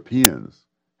Western Europeans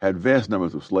had vast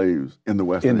numbers of slaves in the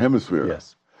Western Hemisphere,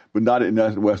 yes, but not in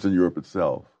Western Europe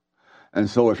itself. And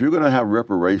so if you're going to have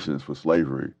reparations for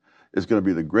slavery, it's going to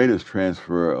be the greatest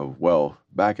transfer of wealth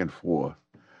back and forth,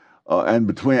 and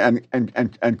between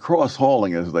and cross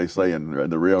hauling, as they say in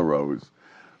the railroads,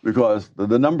 because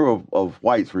the number of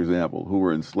whites, for example, who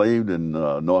were enslaved in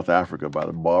North Africa by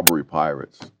the Barbary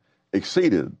pirates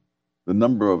exceeded the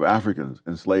number of Africans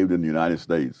enslaved in the United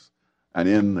States and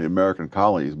in the American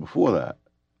colonies before that,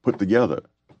 put together.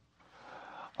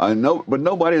 But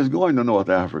nobody is going to North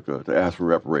Africa to ask for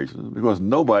reparations because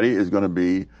nobody is going to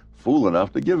be fool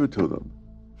enough to give it to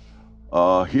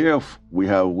them. Here we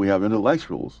have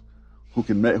intellectuals who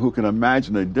can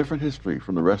imagine a different history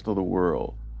from the rest of the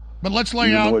world. But let's lay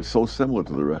even out. though it's so similar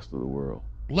to the rest of the world.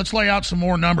 Let's lay out some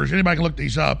more numbers. Anybody can look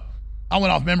these up. I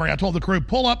went off memory. I told the crew,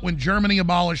 pull up when Germany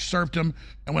abolished serfdom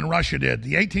and when Russia did,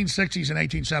 the 1860s and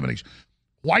 1870s.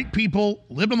 White people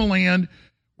lived on the land,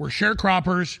 were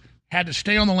sharecroppers, had to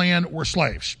stay on the land, were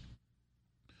slaves.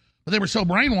 But they were so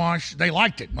brainwashed, they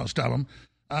liked it, most of them.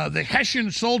 The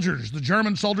Hessian soldiers, the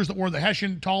German soldiers that wore the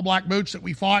Hessian tall black boots that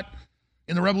we fought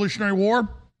in the Revolutionary War,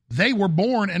 they were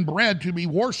born and bred to be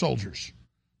war soldiers.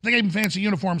 They gave them fancy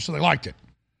uniforms, so they liked it.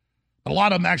 But a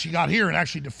lot of them actually got here and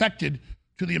actually defected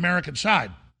to the American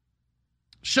side.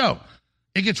 So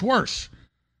it gets worse.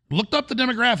 Looked up the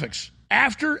demographics.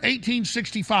 After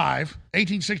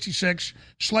 1866,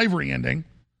 slavery ending,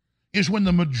 is when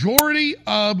the majority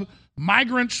of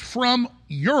migrants from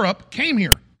Europe came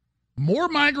here. More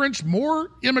migrants, more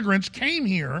immigrants came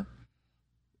here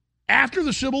after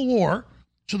the Civil War.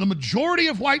 So the majority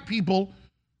of white people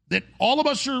that all of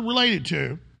us are related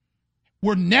to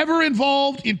were never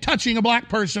involved in touching a black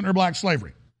person or black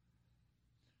slavery.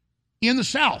 In the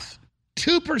South,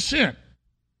 2%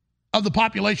 of the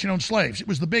population owned slaves. It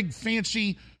was the big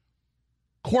fancy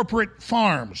corporate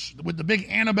farms with the big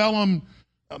antebellum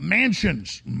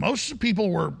mansions. Most people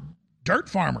were dirt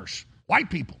farmers, white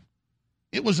people.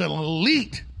 It was an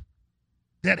elite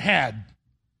that had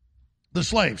the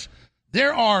slaves.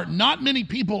 There are not many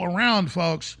people around,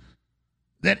 folks,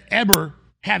 that ever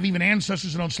have even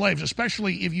ancestors that own slaves,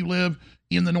 especially if you live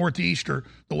in the Northeast or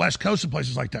the West Coast and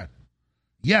places like that.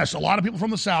 Yes, a lot of people from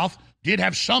the South did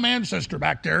have some ancestor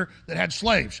back there that had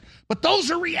slaves. But those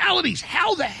are realities.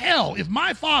 How the hell, if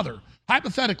my father,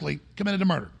 hypothetically, committed a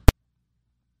murder,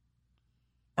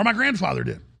 or my grandfather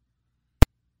did,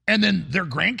 and then their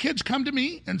grandkids come to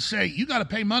me and say, you got to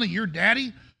pay money, your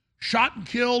daddy shot and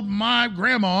killed my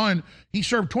grandma, and he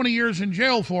served 20 years in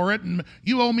jail for it, and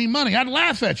you owe me money, I'd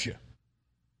laugh at you.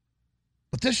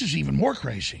 But this is even more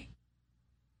crazy.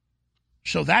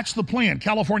 So that's the plan.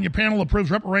 California panel approves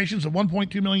reparations of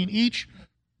 $1.2 million each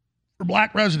for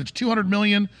black residents. $200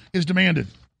 million is demanded.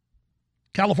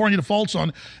 California defaults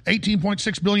on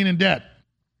 $18.6 billion in debt.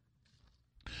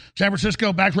 San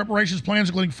Francisco backs reparations plans,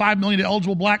 including $5 million to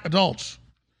eligible black adults.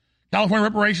 California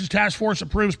Reparations Task Force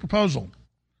approves proposal.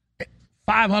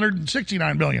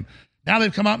 $569 billion. Now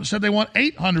they've come out and said they want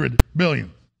 $800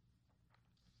 billion.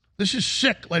 This is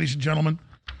sick, ladies and gentlemen.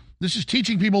 This is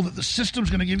teaching people that the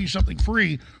system's going to give you something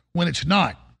free when it's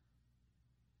not.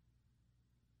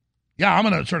 Yeah, I'm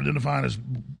going to start identifying as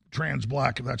trans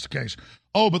black if that's the case.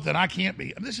 Oh, but then I can't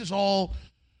be. This is all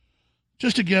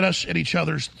just to get us at each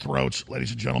other's throats, ladies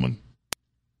and gentlemen.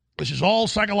 This is all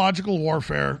psychological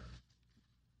warfare.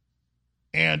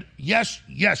 And yes,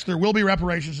 there will be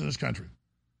reparations in this country.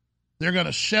 They're going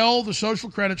to sell the social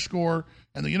credit score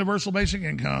and the universal basic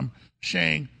income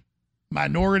saying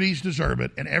minorities deserve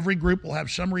it, and every group will have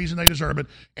some reason they deserve it.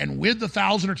 And with the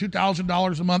 $1,000 or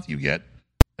 $2,000 a month you get,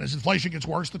 and as inflation gets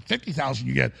worse, the $50,000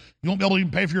 you get, you won't be able to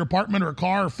even pay for your apartment or a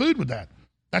car or food with that.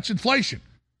 That's inflation.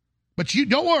 But you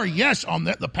don't worry. Yes, on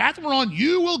the path we're on,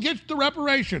 you will get the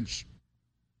reparations.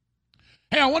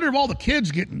 Hey, I wonder if all the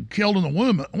kids getting killed in the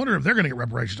womb, I wonder if they're going to get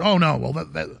reparations. Oh, no, well,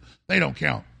 they don't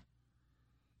count.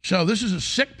 So this is a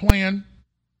sick plan,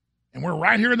 and we're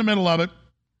right here in the middle of it.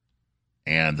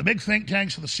 And the big think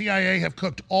tanks of the CIA have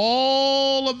cooked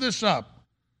all of this up.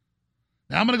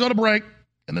 Now I'm going to go to break.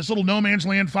 In this little no man's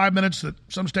land 5 minutes that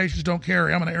some stations don't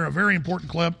carry, I'm going to air a very important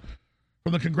clip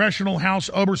from the Congressional House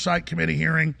Oversight Committee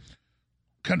hearing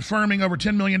confirming over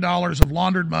 $10 million of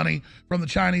laundered money from the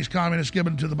Chinese communists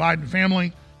given to the Biden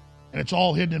family. And it's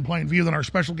all hidden in plain view. Then our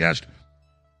special guest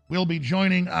will be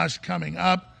joining us coming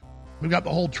up. We've got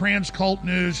the whole trans cult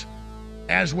news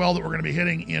as well that we're going to be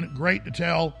hitting in great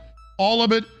detail. All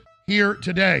of it here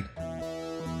today.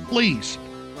 Please,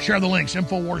 Share the links,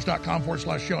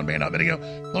 Infowars.com/show and band.video.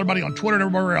 Tell everybody on Twitter and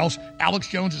everywhere else, Alex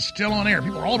Jones is still on air.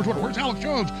 People are all over Twitter. Where's Alex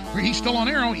Jones? He's still on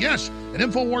air. Oh, yes, at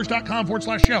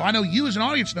Infowars.com/show. I know you as an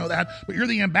audience know that, but you're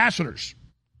the ambassadors.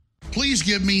 Please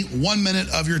give me 1 minute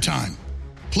of your time.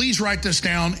 Please write this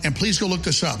down and please go look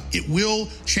this up. It will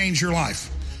change your life.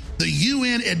 The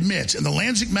UN admits, and the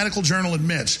Lancet Medical Journal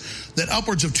admits, that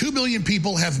upwards of 2 billion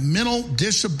people have mental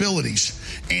disabilities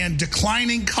and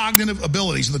declining cognitive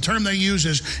abilities. And the term they use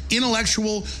is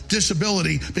intellectual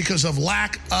disability because of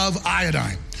lack of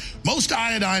iodine. Most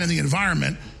iodine in the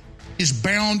environment is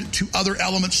bound to other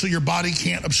elements so your body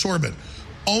can't absorb it.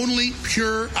 Only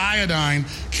pure iodine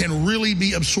can really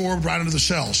be absorbed right into the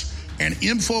cells. And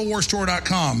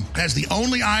InfoWarsStore.com has the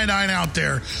only iodine out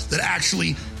there that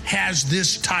actually has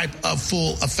this type of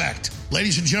full effect.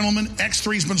 Ladies and gentlemen,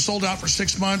 X3 has been sold out for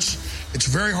 6 months. It's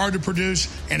very hard to produce,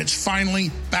 and it's finally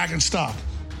back in stock.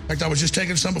 In fact, I was just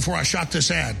taking some before I shot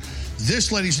this ad.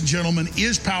 This, ladies and gentlemen,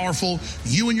 is powerful.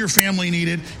 You and your family need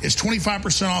it. It's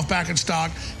 25% off, back in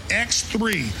stock.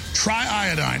 X3, try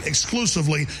iodine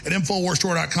exclusively at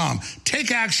InfoWarsStore.com.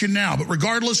 Take action now, but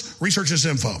regardless, research this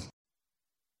info.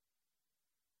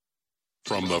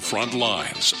 From the front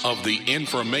lines of the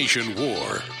information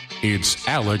war, it's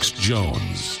Alex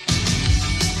Jones.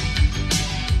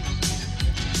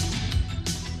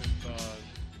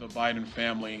 The Biden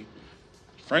family,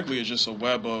 frankly, is just a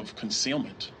web of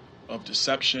concealment, of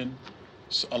deception.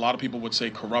 A lot of people would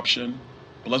say corruption.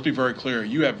 But let's be very clear.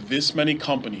 You have this many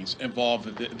companies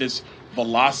involved, this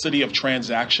velocity of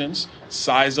transactions,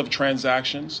 size of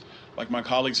transactions. Like my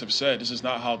colleagues have said, this is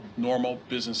not how normal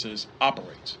businesses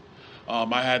operate.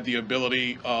 I had the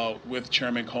ability with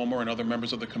Chairman Comer and other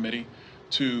members of the committee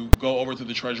to go over to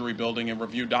the Treasury building and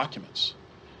review documents.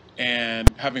 And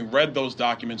having read those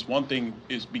documents, one thing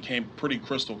became pretty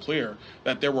crystal clear,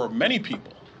 that there were many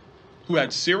people who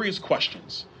had serious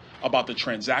questions about the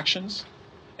transactions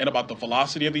and about the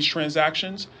velocity of these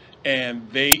transactions, and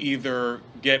they either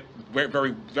get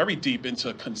very, very deep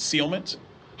into concealment,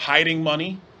 hiding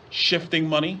money, shifting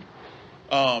money,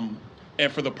 and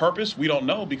for the purpose, we don't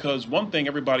know, because one thing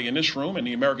everybody in this room and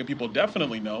the American people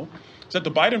definitely know is that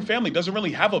the Biden family doesn't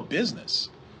really have a business.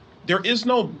 There is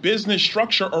no business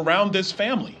structure around this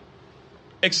family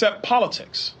except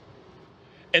politics.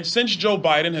 And since Joe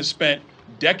Biden has spent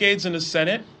decades in the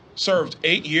Senate, served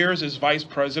 8 years as vice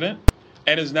president,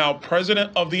 and is now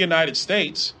president of the United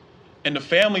States, and the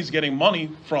family's getting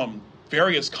money from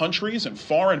various countries and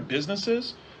foreign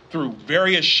businesses through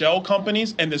various shell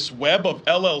companies and this web of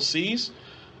LLCs.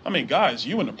 I mean, guys,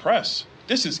 you in the press,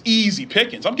 this is easy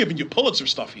pickings. I'm giving you Pulitzer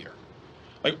stuff here.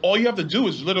 Like, all you have to do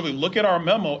is literally look at our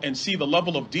memo and see the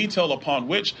level of detail upon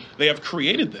which they have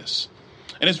created this.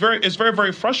 And it's very,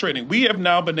 very frustrating. We have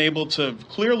now been able to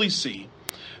clearly see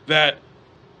that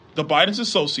the Biden's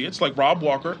associates, like Rob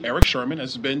Walker, Eric Sherman,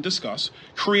 as has been discussed,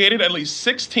 created at least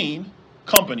 16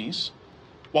 companies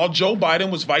while Joe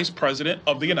Biden was vice president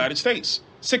of the United States.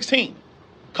 16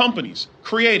 companies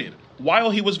created while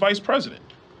he was vice president.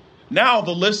 Now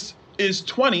the list is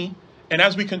 20, and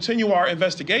as we continue our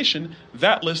investigation,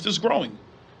 that list is growing.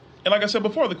 And like I said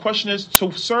before, the question is,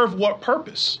 to serve what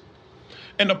purpose?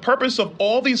 And the purpose of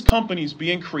all these companies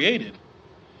being created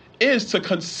is to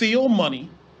conceal money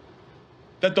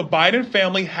that the Biden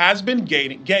family has been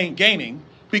gaining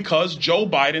because Joe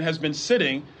Biden has been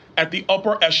sitting at the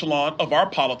upper echelon of our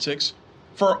politics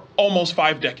for almost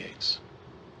 5 decades.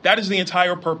 That is the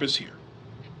entire purpose here.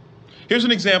 Here's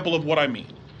an example of what I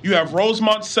mean. You have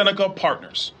Rosemont Seneca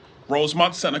Partners,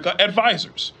 Rosemont Seneca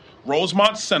Advisors,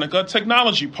 Rosemont Seneca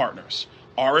Technology Partners,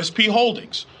 RSP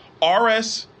Holdings,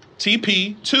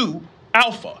 RSTP2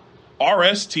 Alpha,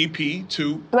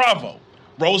 RSTP2 Bravo,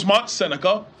 Rosemont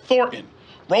Seneca Thornton,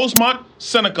 Rosemont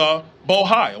Seneca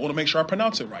Bohai. I want to make sure I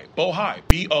pronounce it right. Bohai,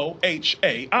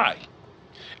 B-O-H-A-I.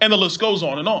 And the list goes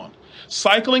on and on.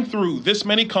 Cycling through this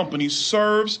many companies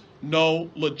serves no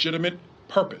legitimate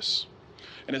purpose.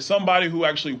 And as somebody who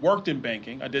actually worked in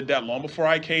banking, I did that long before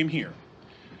I came here.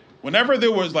 Whenever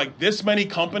there was like this many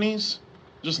companies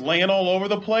just laying all over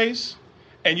the place,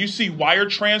 and you see wire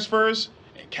transfers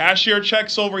and cashier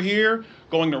checks over here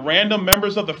going to random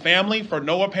members of the family for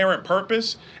no apparent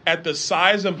purpose at the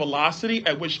size and velocity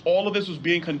at which all of this was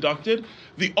being conducted,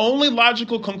 the only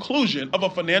logical conclusion of a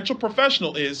financial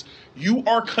professional is you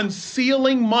are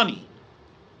concealing money.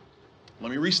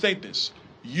 Let me restate this.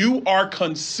 You are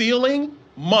concealing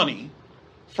money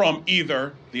from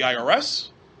either the IRS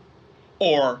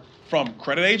or from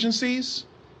credit agencies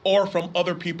or from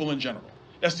other people in general.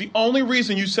 That's the only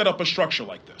reason you set up a structure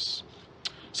like this.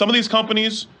 Some of these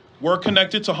companies were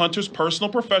connected to Hunter's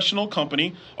personal professional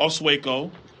company,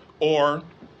 Oswego, or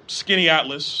Skinny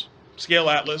Atlas, Scale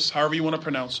Atlas, however you want to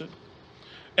pronounce it.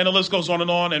 And the list goes on.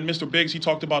 And Mr. Biggs, he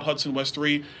talked about Hudson West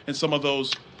 3 and some of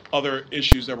those other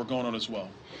issues that were going on as well.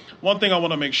 One thing I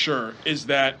want to make sure is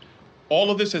that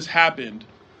all of this has happened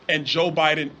and Joe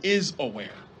Biden is aware.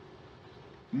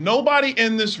 Nobody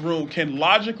in this room can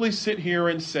logically sit here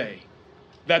and say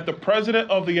that the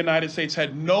President of the United States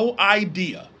had no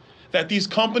idea that these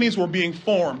companies were being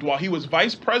formed while he was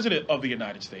Vice President of the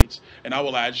United States. And I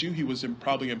will add you, he was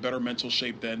probably in better mental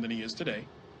shape then than he is today.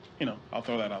 I'll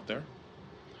throw that out there.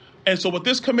 And so what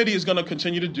this committee is going to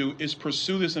continue to do is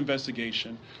pursue this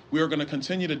investigation. We are going to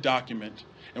continue to document,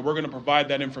 and we're going to provide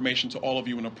that information to all of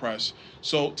you in the press.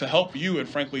 So to help you, and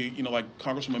frankly, like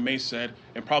Congresswoman May said,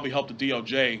 and probably help the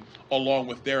DOJ along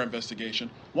with their investigation.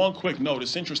 One quick note,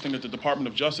 it's interesting that the Department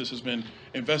of Justice has been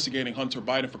investigating Hunter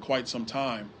Biden for quite some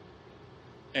time,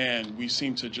 and we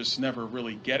seem to just never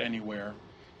really get anywhere.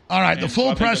 All right, the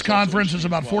full press conference is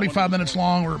about 45 minutes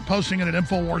long. We're posting it at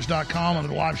Infowars.com on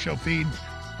the live show feed.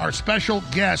 Our special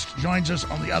guest joins us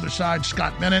on the other side,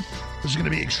 Scott Bennett. This is going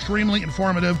to be extremely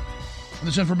informative. And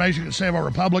this information can save our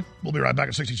republic. We'll be right back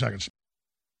in 60 seconds.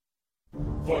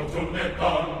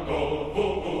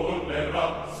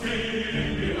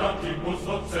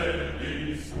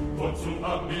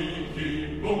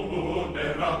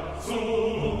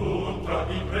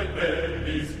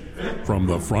 From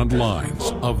the front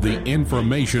lines of the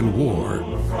information war,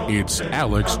 it's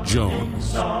Alex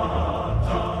Jones.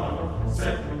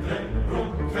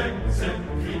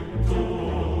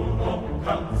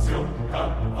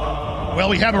 Well,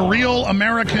 we have a real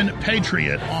American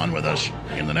patriot on with us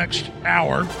in the next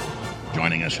hour,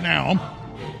 joining us now.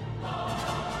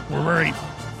 We're very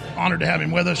honored to have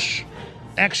him with us.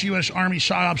 Ex-U.S. Army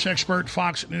PSYOPs expert,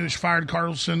 Fox News fired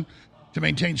Carlson to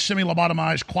maintain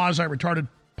semi-lobotomized, quasi-retarded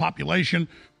population,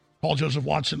 Paul Joseph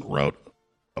Watson wrote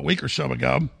a week or so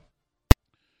ago.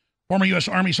 Former U.S.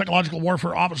 Army psychological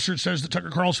warfare officer says that Tucker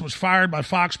Carlson was fired by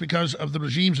Fox because of the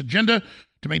regime's agenda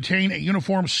to maintain a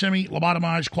uniform,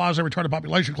 semi-lobotomized, quasi-retarded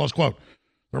population, close quote.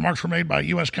 The remarks were made by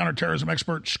U.S. counterterrorism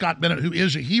expert Scott Bennett, who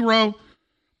is a hero.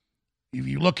 If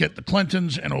you look at the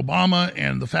Clintons and Obama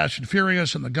and the Fast and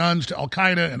Furious and the guns to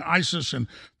Al-Qaeda and ISIS and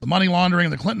the money laundering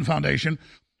and the Clinton Foundation,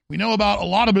 we know about a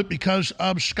lot of it because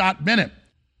of Scott Bennett.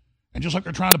 And just like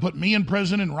they're trying to put me in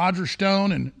prison and Roger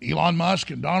Stone and Elon Musk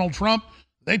and Donald Trump,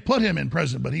 they put him in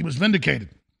prison, but he was vindicated.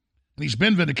 And he's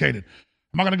been vindicated.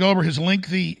 I'm not going to go over his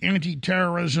lengthy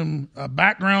anti-terrorism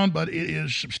background, but it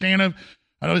is substantive.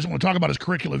 I know he doesn't want to talk about his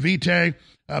curricula vitae,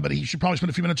 but he should probably spend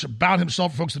a few minutes about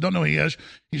himself for folks that don't know who he is.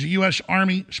 He's a U.S.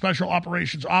 Army Special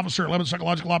Operations Officer, 11th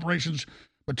Psychological Operations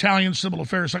Battalion, Civil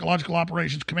Affairs Psychological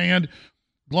Operations Command,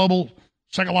 Global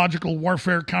Psychological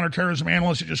Warfare Counterterrorism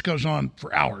Analyst. It just goes on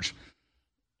for hours.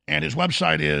 And his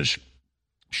website is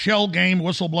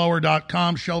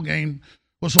shellgamewhistleblower.com,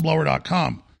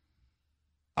 shellgamewhistleblower.com.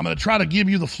 I'm going to try to give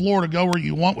you the floor to go where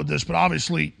you want with this, but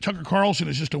obviously Tucker Carlson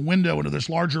is just a window into this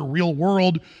larger real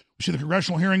world. We see the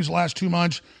congressional hearings the last 2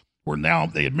 months where now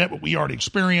they admit what we already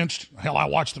experienced. Hell, I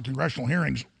watched the congressional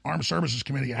hearings, Armed Services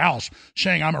Committee, House,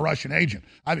 saying I'm a Russian agent.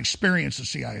 I've experienced the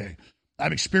CIA.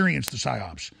 I've experienced the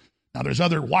PSYOPs. Now, there's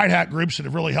other white hat groups that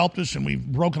have really helped us, and we've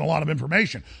broken a lot of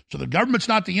information. So the government's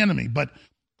not the enemy, but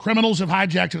criminals have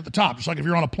hijacked it at the top. It's like if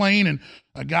you're on a plane and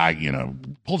a guy,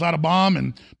 pulls out a bomb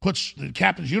and puts the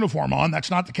captain's uniform on,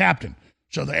 that's not the captain.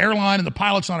 So the airline and the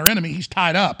pilot's not our enemy. He's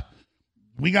tied up.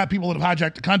 We got people that have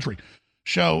hijacked the country.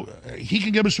 So he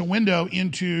can give us a window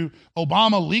into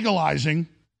Obama legalizing,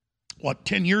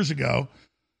 10 years ago,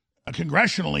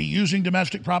 congressionally, using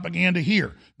domestic propaganda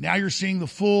here. Now you're seeing the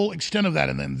full extent of that.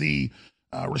 And then the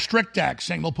Restrict Act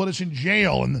saying they'll put us in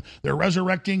jail, and they're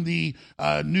resurrecting the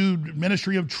new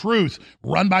Ministry of Truth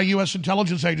run by U.S.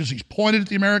 intelligence agencies pointed at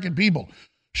the American people.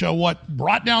 So what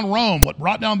brought down Rome, what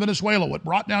brought down Venezuela, what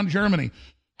brought down Germany,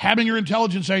 having your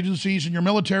intelligence agencies and your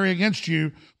military against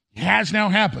you has now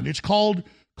happened. It's called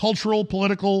cultural,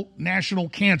 political, national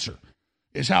cancer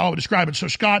is how I would describe it. So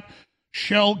Scott,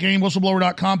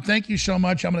 shellgamewhistleblower.com, thank you so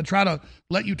much. I'm going to try to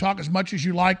let you talk as much as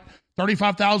you like.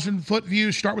 35,000-foot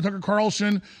view, start with Tucker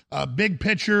Carlson, big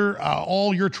picture,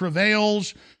 all your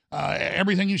travails,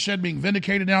 everything you said being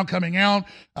vindicated now, coming out.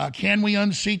 Can we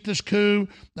unseat this coup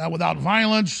without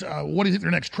violence? What do you think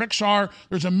their next tricks are?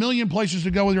 There's a million places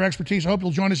to go with your expertise. I hope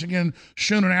you'll join us again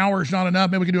soon. An hour is not enough.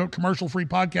 Maybe we can do a commercial-free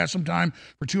podcast sometime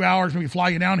for 2 hours, maybe fly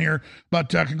you down here. But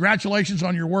congratulations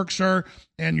on your work, sir,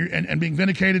 and being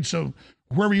vindicated. So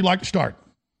wherever you'd like to start.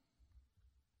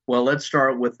 Well, let's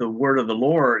start with the word of the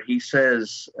Lord. He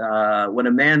says, when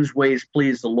a man's ways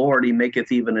please the Lord, he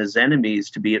maketh even his enemies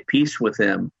to be at peace with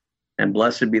him. And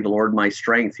blessed be the Lord my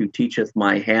strength, who teacheth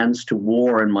my hands to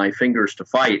war and my fingers to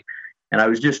fight. And I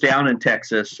was just down in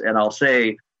Texas, and I'll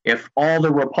say, if all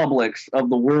the republics of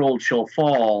the world shall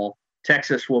fall,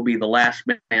 Texas will be the last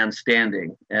man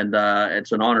standing. And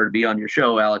it's an honor to be on your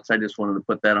show, Alex. I just wanted to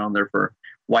put that on there for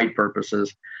white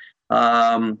purposes.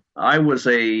 I was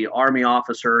a Army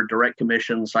officer, direct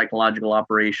commission, psychological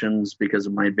operations because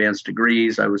of my advanced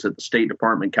degrees. I was at the State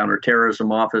Department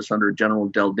Counterterrorism Office under General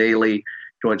Del Daly,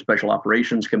 Joint Special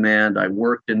Operations Command. I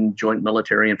worked in Joint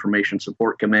Military Information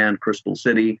Support Command, Crystal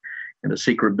City, in a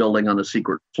secret building on a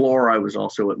secret floor. I was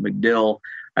also at MacDill.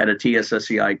 I had a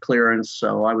TSSCI clearance,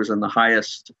 so I was in the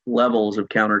highest levels of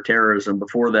counterterrorism.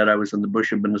 Before that, I was in the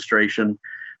Bush administration.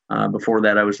 Before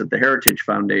that, I was at the Heritage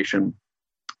Foundation.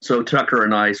 So Tucker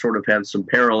and I sort of had some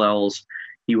parallels.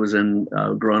 He was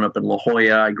growing up in La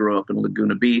Jolla. I grew up in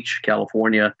Laguna Beach,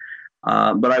 California.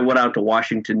 But I went out to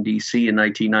Washington, D.C. in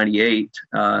 1998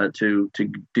 to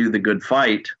do the good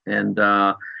fight. And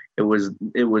it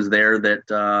was there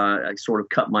that I sort of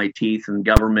cut my teeth in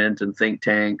government and think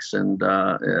tanks and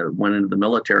went into the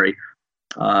military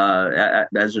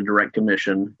as a direct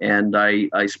commission. And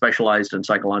I specialized in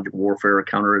psychological warfare,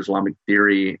 counter-Islamic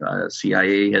theory.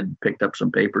 CIA had picked up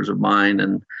some papers of mine,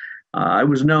 and I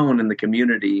was known in the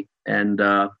community. And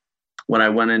when I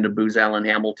went into Booz Allen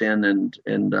Hamilton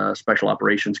and Special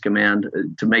Operations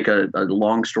Command, to make a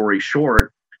long story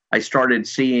short, I started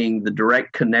seeing the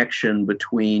direct connection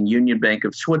between Union Bank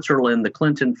of Switzerland, the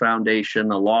Clinton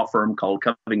Foundation, a law firm called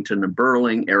Covington and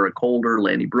Burling, Eric Holder,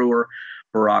 Lanny Brewer,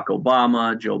 Barack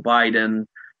Obama, Joe Biden,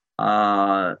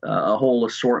 a whole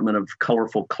assortment of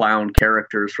colorful clown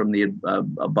characters from the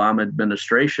Obama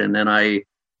administration. And I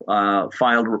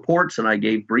filed reports and I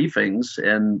gave briefings.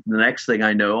 And the next thing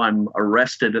I know, I'm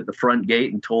arrested at the front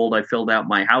gate and told I filled out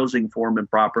my housing form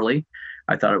improperly.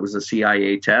 I thought it was a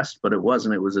CIA test, but it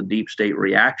wasn't. It was a deep state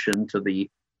reaction to the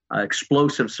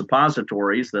explosive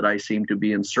suppositories that I seemed to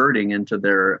be inserting into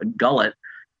their gullet.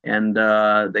 And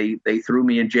they threw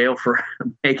me in jail for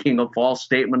making a false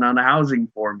statement on a housing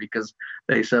form because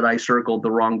they said I circled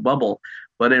the wrong bubble.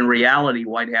 But in reality,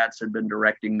 White Hats had been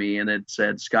directing me, and it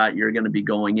said, Scott, you're going to be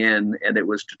going in. And it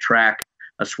was to track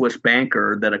a Swiss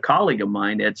banker that a colleague of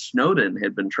mine, Ed Snowden,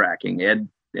 had been tracking. Ed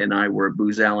and I were at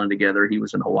Booz Allen together. He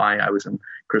was in Hawaii. I was in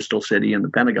Crystal City in the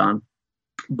Pentagon.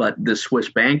 But this Swiss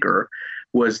banker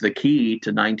was the key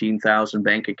to 19,000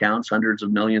 bank accounts, hundreds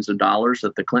of millions of dollars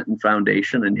that the Clinton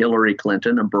Foundation and Hillary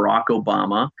Clinton and Barack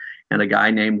Obama and a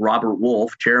guy named Robert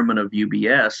Wolf, chairman of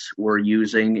UBS, were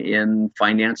using in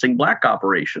financing black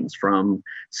operations from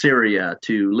Syria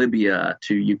to Libya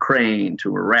to Ukraine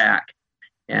to Iraq.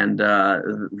 And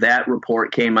that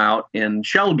report came out in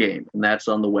Shell Game, and that's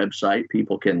on the website.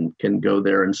 People can go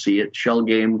there and see it. Shell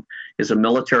Game is a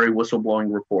military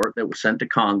whistleblowing report that was sent to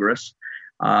Congress.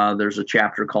 There's a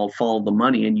chapter called Follow the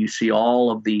Money, and you see all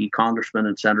of the congressmen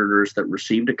and senators that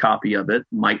received a copy of it,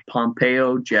 Mike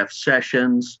Pompeo, Jeff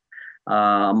Sessions,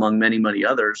 among many, many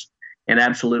others, and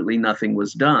absolutely nothing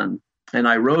was done. And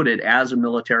I wrote it as a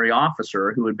military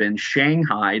officer who had been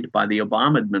shanghaied by the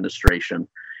Obama administration.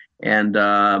 And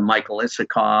Michael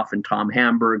Isikoff and Tom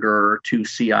Hamburger, two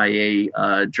CIA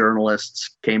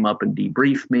journalists, came up and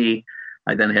debriefed me.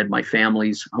 I then had my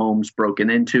family's homes broken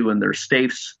into and their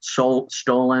safes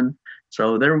stolen.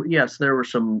 So there were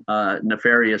some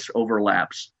nefarious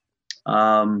overlaps.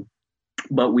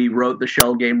 But we wrote the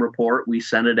Shell Game report. We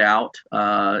sent it out.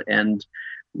 And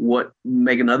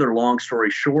make another long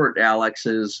story short, Alex,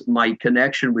 is my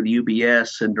connection with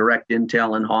UBS and direct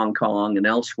intel in Hong Kong and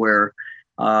elsewhere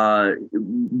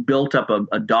built up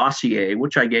a dossier,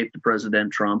 which I gave to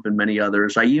President Trump and many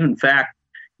others. I even, in fact,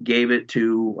 gave it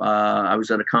to, I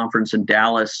was at a conference in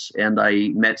Dallas and I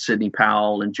met Sidney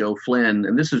Powell and Joe Flynn.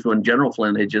 And this is when General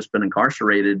Flynn had just been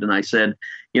incarcerated. And I said,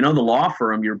 the law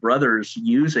firm your brother's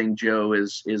using, Joe,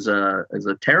 is a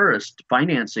terrorist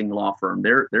financing law firm.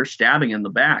 They're stabbing in the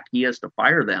back. He has to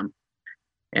fire them.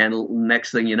 And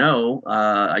next thing you know,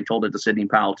 I told it to Sidney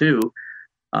Powell too.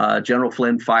 General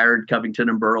Flynn fired Covington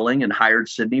and Burling and hired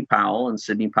Sidney Powell, and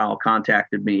Sidney Powell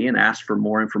contacted me and asked for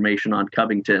more information on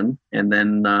Covington. And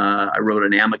then I wrote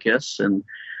an amicus, and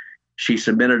she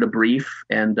submitted a brief,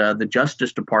 and the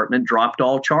Justice Department dropped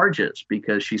all charges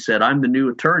because she said, I'm the new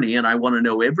attorney, and I want to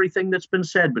know everything that's been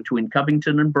said between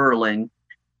Covington and Burling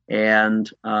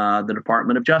and the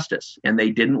Department of Justice. And they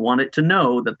didn't want it to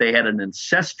know that they had an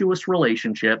incestuous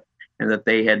relationship and that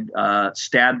they had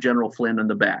stabbed General Flynn in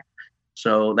the back.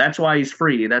 So that's why he's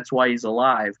free. That's why he's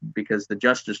alive, because the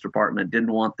Justice Department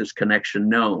didn't want this connection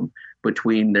known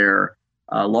between their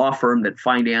law firm that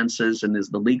finances and is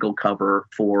the legal cover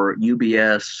for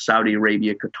UBS, Saudi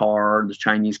Arabia, Qatar, the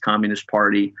Chinese Communist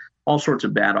Party, all sorts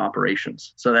of bad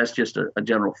operations. So that's just a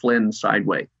General Flynn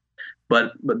sideway.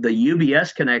 But the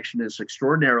UBS connection is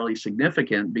extraordinarily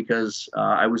significant because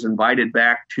I was invited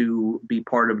back to be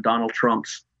part of Donald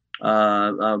Trump's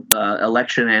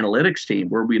election analytics team,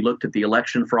 where we looked at the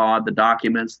election fraud, the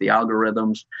documents, the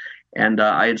algorithms, and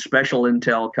I had special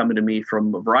intel coming to me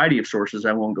from a variety of sources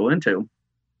I won't go into.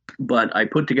 But I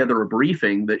put together a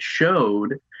briefing that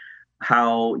showed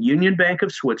how Union Bank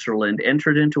of Switzerland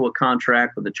entered into a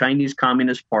contract with the Chinese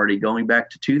Communist Party going back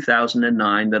to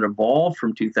 2009 that evolved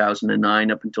from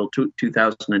 2009 up until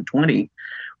 2020,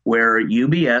 where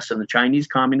UBS and the Chinese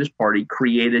Communist Party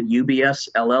created UBS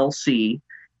LLC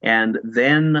and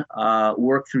then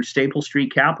worked through Staple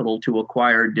Street Capital to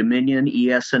acquire Dominion,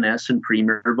 ES&S, and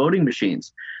Premier voting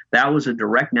machines. That was a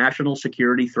direct national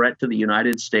security threat to the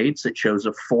United States. It shows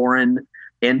a foreign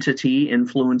entity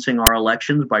influencing our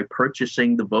elections by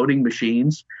purchasing the voting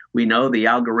machines. We know the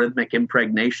algorithmic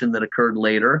impregnation that occurred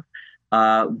later.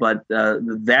 But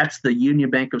that's the Union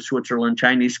Bank of Switzerland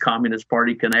Chinese Communist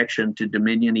Party connection to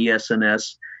Dominion,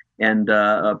 ES&S, and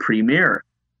Premier.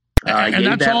 And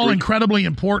that's all incredibly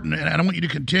important, and I want you to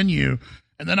continue.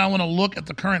 And then I want to look at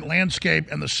the current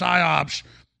landscape and the PSYOPs.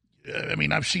 I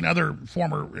mean, I've seen other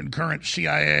former and current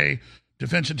CIA,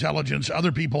 Defense Intelligence,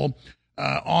 other people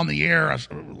on the air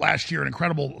last year, an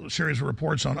incredible series of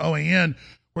reports on OAN,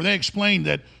 where they explained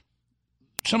that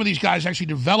some of these guys actually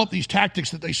developed these tactics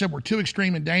that they said were too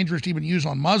extreme and dangerous to even use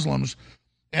on Muslims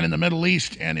and in the Middle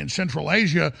East and in Central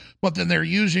Asia, but then they're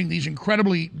using these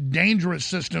incredibly dangerous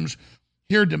systems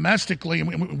here domestically,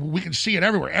 and we can see it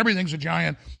everywhere. Everything's a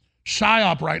giant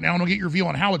PSYOP right now, and we'll get your view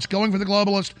on how it's going for the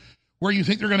globalists, where you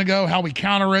think they're going to go, how we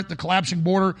counter it, the collapsing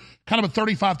border, kind of a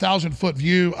 35,000-foot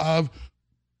view of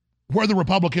where the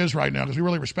Republic is right now, because we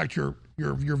really respect your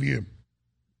view.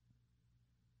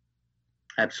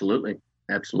 Absolutely.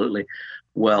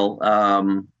 Well,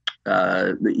 the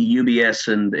UBS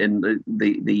and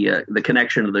the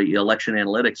connection of the election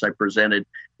analytics I presented,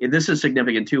 this is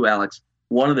significant too, Alex.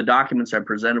 One of the documents I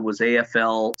presented was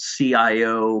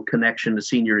AFL-CIO connection to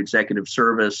senior executive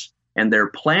service and their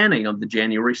planning of the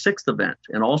January 6th event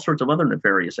and all sorts of other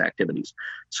nefarious activities.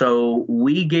 So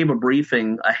we gave a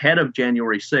briefing ahead of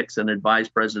January 6th and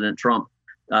advised President Trump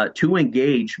to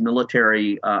engage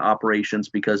military operations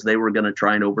because they were going to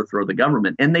try and overthrow the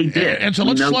government. And they did. And so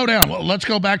let's slow down. Let's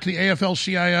go back to the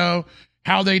AFL-CIO,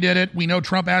 how they did it. We know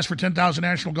Trump asked for 10,000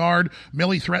 National Guard.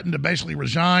 Milley threatened to basically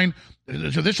resign.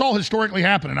 So this all historically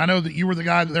happened, and I know that you were the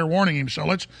guy that they're warning him, so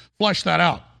let's flesh that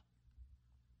out.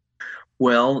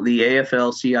 Well, the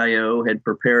AFL-CIO had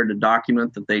prepared a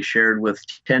document that they shared with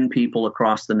 10 people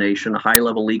across the nation,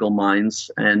 high-level legal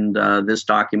minds, and this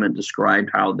document described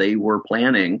how they were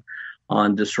planning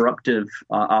on disruptive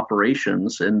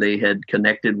operations, and they had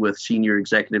connected with senior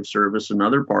executive service and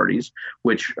other parties,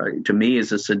 which to me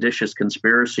is a seditious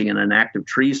conspiracy and an act of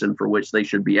treason for which they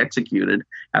should be executed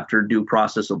after due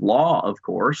process of law, of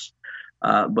course.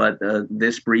 But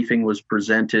this briefing was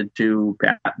presented to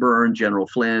Pat Byrne, General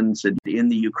Flynn, said in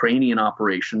the Ukrainian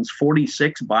operations,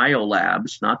 46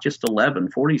 biolabs, not just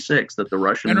 11, 46 that the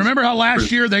Russians... And remember how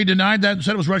last year they denied that and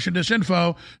said it was Russian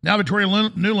disinfo. Now Victoria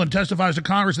Nuland testifies to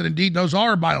Congress that indeed those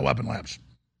are bioweapon labs.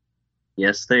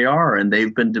 Yes, they are. And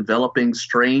they've been developing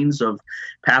strains of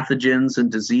pathogens and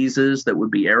diseases that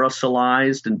would be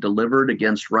aerosolized and delivered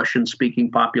against Russian-speaking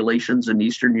populations in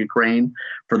eastern Ukraine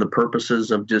for the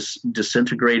purposes of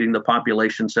disintegrating the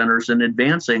population centers and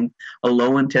advancing a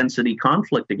low-intensity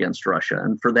conflict against Russia.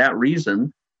 And for that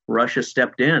reason, Russia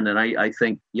stepped in. And I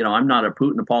think, I'm not a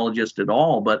Putin apologist at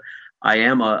all, but I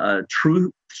am a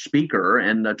true speaker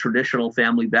and a traditional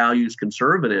family values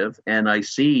conservative, and I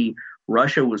see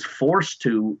Russia was forced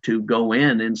to go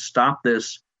in and stop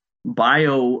this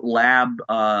biolab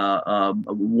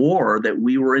war that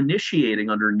we were initiating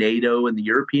under NATO and the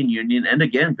European Union. And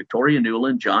again, Victoria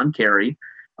Nuland, John Kerry,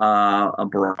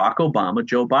 Barack Obama,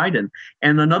 Joe Biden.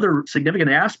 And another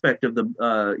significant aspect of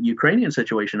the Ukrainian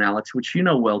situation, Alex, which you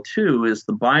know well too, is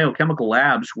the biochemical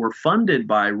labs were funded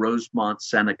by Rosemont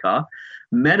Seneca.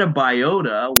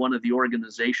 Metabiota, one of the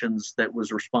organizations that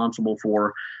was responsible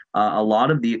for a lot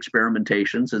of the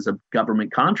experimentations as a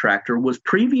government contractor, was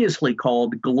previously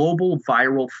called Global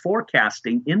Viral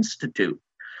Forecasting Institute.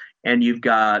 And you've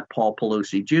got Paul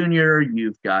Pelosi Jr.,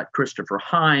 you've got Christopher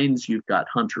Hines, you've got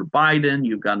Hunter Biden,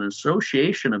 you've got an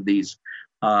association of these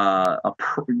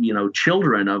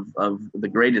children of the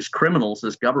greatest criminals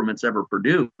this government's ever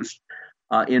produced,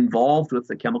 involved with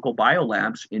the chemical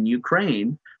biolabs in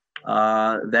Ukraine,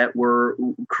 that were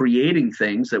creating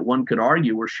things that one could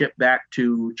argue were shipped back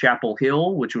to Chapel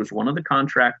Hill, which was one of the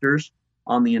contractors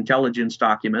on the intelligence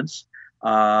documents,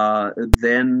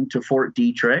 then to Fort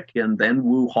Detrick, and then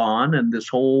Wuhan, and this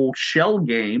whole shell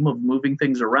game of moving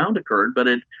things around occurred. But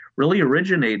it really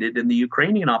originated in the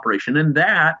Ukrainian operation, and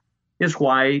that is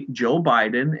why Joe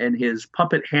Biden and his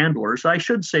puppet handlers, I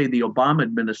should say the Obama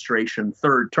administration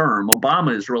third term,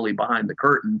 Obama is really behind the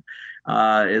curtain,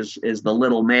 is the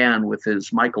little man with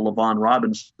his Michael LaVaughn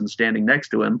Robinson standing next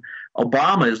to him.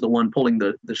 Obama is the one pulling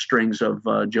the strings of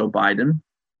Joe Biden.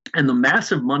 And the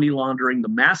massive money laundering, the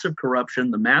massive corruption,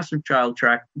 the massive child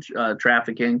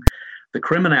trafficking, the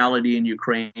criminality in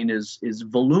Ukraine is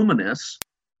voluminous.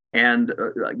 And,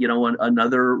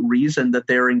 another reason that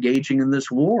they're engaging in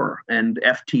this war. And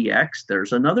FTX,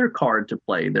 there's another card to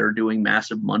play. They're doing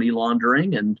massive money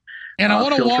laundering. And I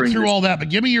want to walk through all that, but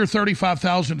give me your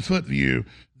 35,000-foot view.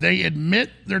 They admit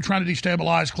they're trying to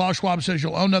destabilize. Klaus Schwab says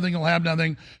you'll own nothing, you'll have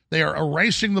nothing. They are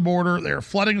erasing the border. They are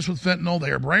flooding us with fentanyl.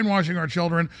 They are brainwashing our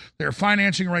children. They are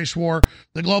financing race war.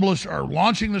 The globalists are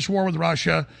launching this war with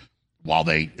Russia while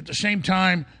they, at the same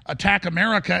time, attack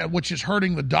America, which is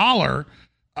hurting the dollar.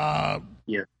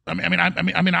 Obviously,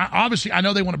 I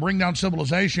know they want to bring down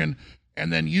civilization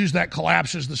and then use that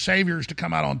collapse as the saviors to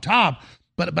come out on top.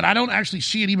 But I don't actually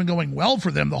see it even going well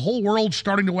for them. The whole world's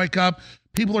starting to wake up.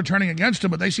 People are turning against them,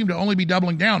 but they seem to only be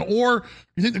doubling down. Or do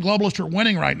you think the globalists are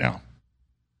winning right now?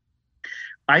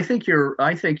 I think you're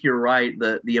right.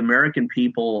 The American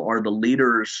people are the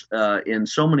leaders in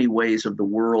so many ways of the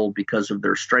world because of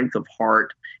their strength of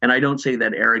heart. And I don't say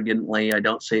that arrogantly. I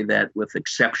don't say that with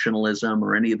exceptionalism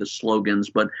or any of the slogans.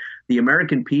 But the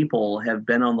American people have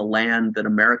been on the land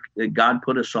that God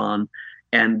put us on,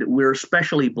 and we're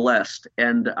especially blessed.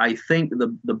 And I think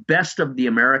the best of the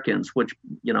Americans, which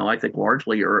I think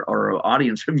largely are an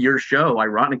audience of your show,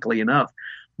 ironically enough.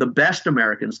 The best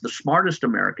Americans, the smartest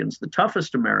Americans, the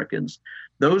toughest Americans,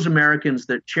 those Americans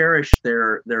that cherish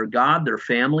their God, their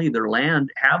family, their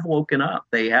land, have woken up.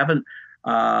 They haven't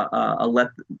let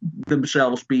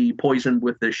themselves be poisoned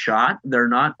with this shot. They're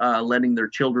not letting their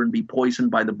children be poisoned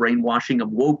by the brainwashing of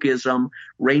wokeism,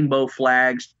 rainbow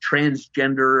flags,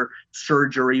 transgender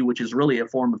surgery, which is really a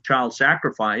form of child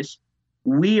sacrifice.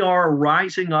 We are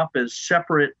rising up as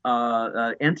separate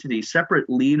entities, separate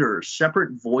leaders,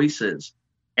 separate voices.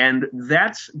 And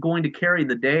that's going to carry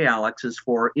the day, Alex, is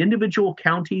for individual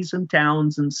counties and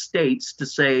towns and states to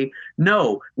say,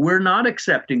 no, we're not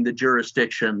accepting the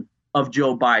jurisdiction of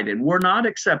Joe Biden. We're not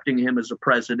accepting him as a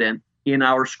president in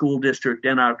our school district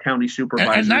and our county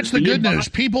supervisors. And that's the good news.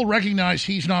 People recognize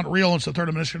he's not real. It's the third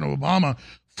administration of Obama.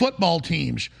 Football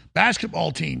teams,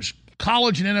 basketball teams,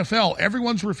 college and NFL,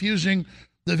 everyone's refusing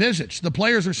the visits. The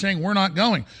players are saying, we're not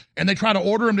going. And they try to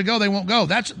order them to go. They won't go.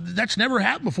 That's never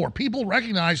happened before. People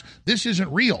recognize this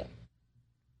isn't real.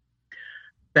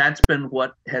 That's been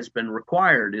what has been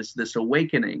required, is this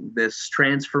awakening, this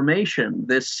transformation,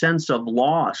 this sense of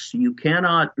loss. You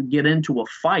cannot get into a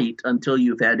fight until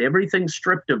you've had everything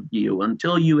stripped of you,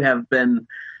 until you have been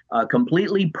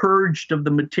completely purged of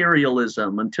the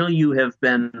materialism, until you have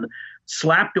been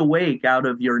slapped awake out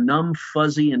of your numb,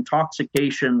 fuzzy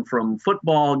intoxication from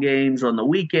football games on the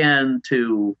weekend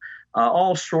to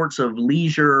all sorts of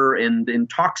leisure and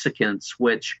intoxicants,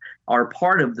 which are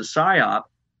part of the PSYOP.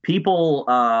 People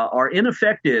are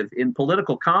ineffective in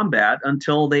political combat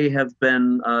until they have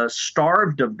been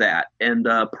starved of that and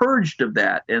purged of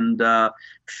that and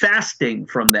fasting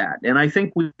from that. And I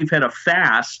think we've had a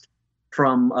fast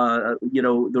from,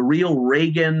 the real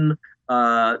Reagan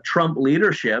Trump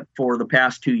leadership for the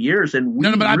past 2 years. And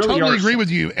we but I really totally agree with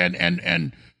you.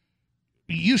 And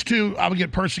used to, I would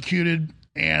get persecuted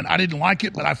and I didn't like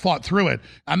it, but I fought through it.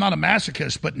 I'm not a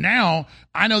masochist, but now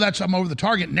I know I'm over the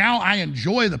target. Now I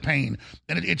enjoy the pain,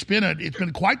 and it's been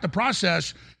quite the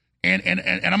process. And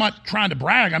I'm not trying to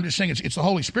brag. I'm just saying it's the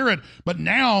Holy Spirit. But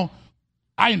now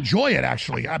I enjoy it.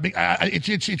 Actually,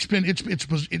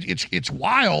 it's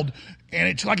wild, and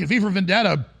it's like a V for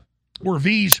Vendetta, where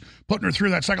V's putting her through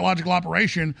that psychological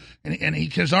operation, and he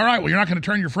says, "All right, well, you're not going to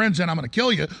turn your friends in. I'm going to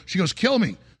kill you." She goes, "Kill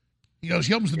me." He goes,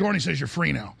 he opens the door and he says, "You're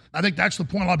free now." I think that's the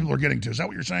point a lot of people are getting to. Is that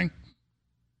what you're saying?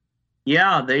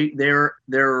 Yeah,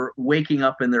 they're waking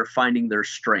up and they're finding their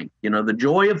strength. The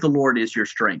joy of the Lord is your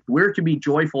strength. We're to be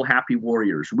joyful, happy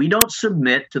warriors. We don't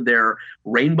submit to their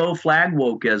rainbow flag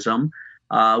wokeism.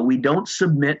 We don't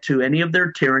submit to any of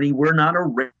their tyranny. We're not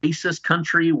a racist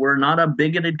country. We're not a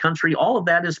bigoted country. All of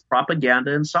that is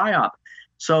propaganda and PSYOP.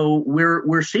 So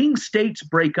we're seeing states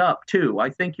break up too. I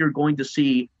think you're going to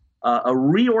see a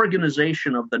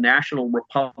reorganization of the national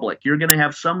republic. You're going to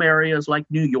have some areas like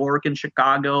New York and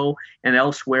Chicago and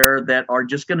elsewhere that are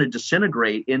just going to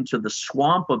disintegrate into the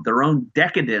swamp of their own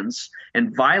decadence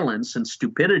and violence and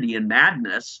stupidity and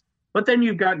madness. But then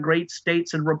you've got great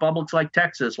states and republics like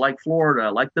Texas, like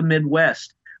Florida, like the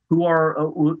Midwest, who are,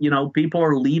 people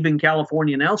are leaving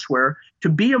California and elsewhere to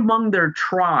be among their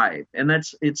tribe. And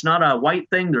it's not a white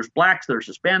thing. There's blacks, there's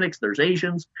Hispanics, there's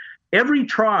Asians. Every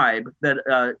tribe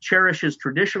that cherishes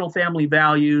traditional family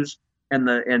values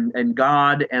and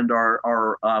God and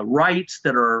our rights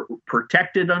that are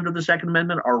protected under the Second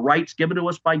Amendment, our rights given to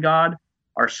us by God.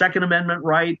 Our Second Amendment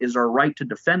right is our right to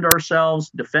defend ourselves,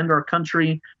 defend our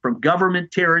country from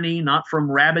government tyranny, not from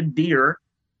rabid deer.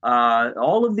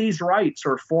 All of these rights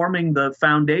are forming the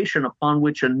foundation upon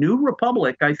which a new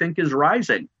republic, I think, is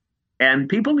rising. And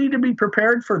people need to be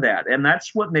prepared for that. And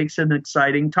that's what makes it an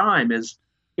exciting time is,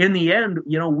 in the end,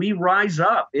 we rise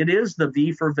up. It is the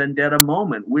V for Vendetta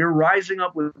moment. We're rising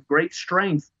up with great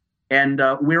strength, and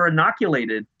we're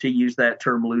inoculated, to use that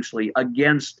term loosely,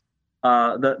 against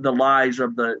the lies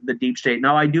of the deep state.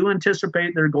 Now, I do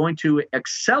anticipate they're going to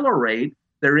accelerate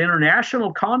their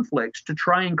international conflicts to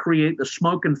try and create the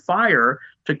smoke and fire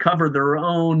to cover their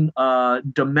own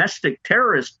domestic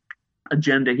terrorist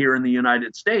agenda here in the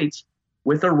United States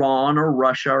with Iran or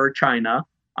Russia or China.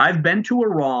 I've been to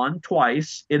Iran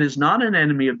twice. It is not an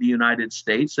enemy of the United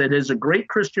States. It is a great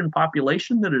Christian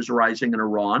population that is rising in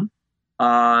Iran.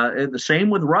 The same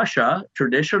with Russia,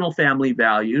 traditional family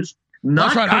values.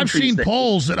 That's right. I've seen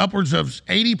polls that upwards of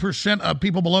 80% of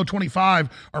people below 25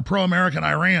 are pro-American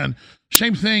Iran.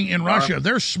 Same thing in Russia.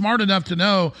 They're smart enough to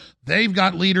know they've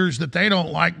got leaders that they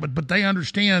don't like, but they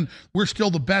understand we're still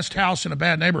the best house in a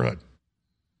bad neighborhood.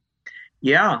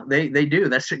 Yeah, they do.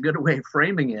 That's a good way of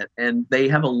framing it. And they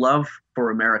have a love for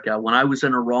America. When I was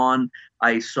in Iran,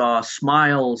 I saw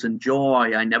smiles and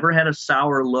joy. I never had a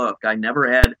sour look. I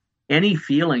never had any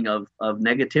feeling of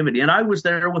negativity. And I was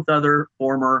there with other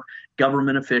former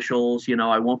government officials.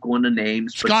 I won't go into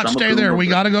names. Scott, stay there. We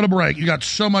got to go to break. You got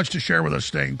so much to share with us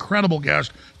today. Incredible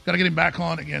guest. Got to get him back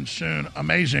on again soon.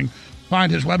 Amazing.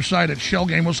 Find his website at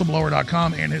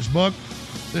shellgamewhistleblower.com and his book.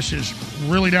 This is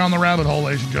really down the rabbit hole,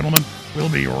 ladies and gentlemen. We'll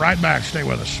be right back. Stay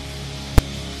with us.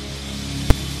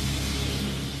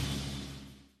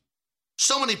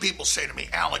 So many people say to me,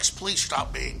 Alex, please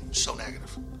stop being so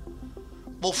negative.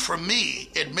 Well, for me,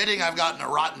 admitting I've gotten a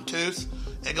rotten tooth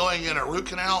and going in a root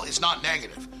canal is not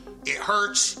negative. It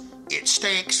hurts. It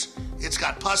stinks. It's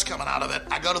got pus coming out of it.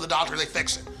 I go to the doctor, they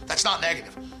fix it. That's not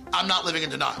negative. I'm not living in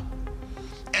denial.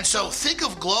 And so think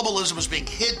of globalism as being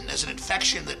hidden as an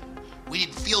infection that we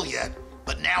didn't feel yet,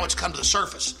 but now it's come to the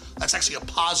surface. That's actually a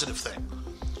positive thing.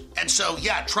 And so,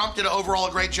 yeah, Trump did overall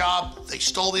a great job. They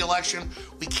stole the election.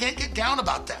 We can't get down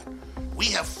about that. We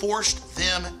have forced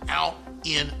them out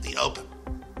in the open.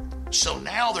 So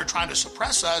now they're trying to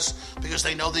suppress us because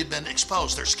they know they've been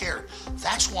exposed. They're scared.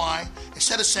 That's why,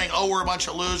 instead of saying, oh, we're a bunch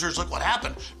of losers, look what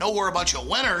happened. No, we're a bunch of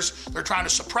winners. They're trying to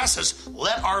suppress us.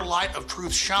 Let our light of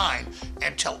truth shine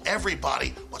and tell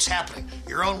everybody what's happening.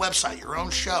 Your own website, your own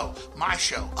show, my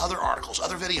show, other articles,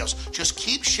 other videos. Just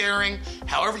keep sharing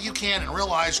however you can and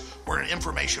realize we're in an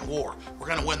information war. We're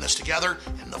going to win this together,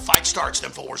 and the fight starts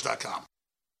at Infowars.com.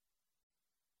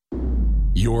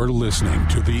 You're listening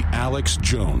to The Alex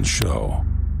Jones Show.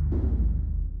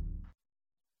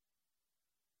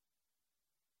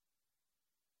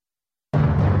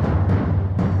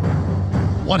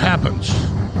 What happens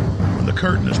when the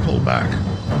curtain is pulled back?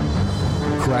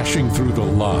 Crashing through the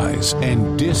lies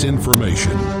and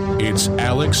disinformation, it's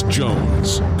Alex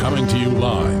Jones coming to you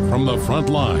live from the front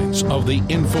lines of the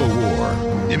info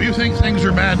war. If you think things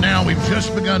are bad now, we've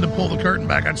just begun to pull the curtain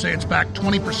back. I'd say it's back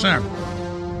 20%.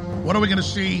 What are we going to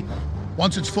see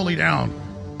once it's fully down?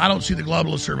 I don't see the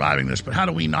globalists surviving this, but how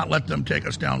do we not let them take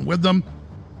us down with them?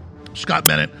 Scott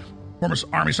Bennett, former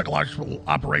Army Psychological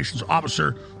Operations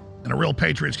Officer and a real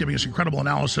patriot, is giving us incredible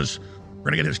analysis. We're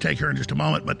going to get his take here in just a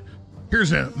moment, but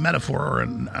here's a metaphor or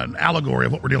an allegory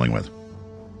of what we're dealing with.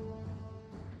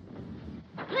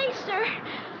 Please, sir,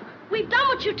 we've done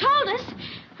what you told us.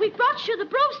 We brought you the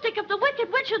broomstick of the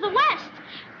Wicked Witch of the West.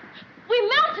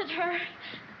 We melted her.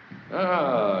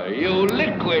 Oh, you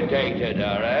liquidated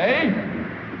her,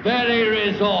 eh? Very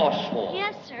resourceful.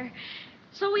 Yes, sir.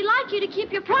 So we'd like you to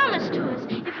keep your promise to us,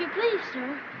 if you please,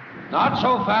 sir. Not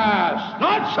so fast.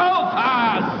 Not so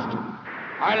fast.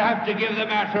 I'll have to give the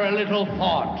matter a little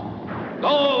thought.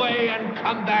 Go away and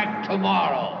come back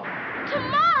tomorrow.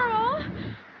 Tomorrow?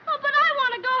 Oh, but I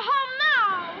want to go home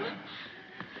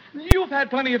now. You've had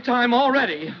plenty of time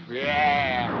already.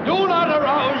 Yeah. Do not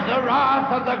arouse the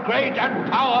wrath of the great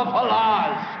and powerful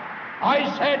Oz.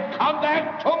 I said come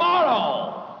back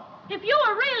tomorrow. If you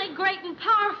were really great and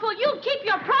powerful, you'd keep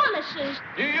your promises.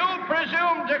 Do you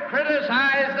presume to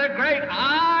criticize the great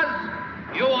Oz?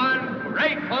 You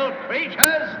ungrateful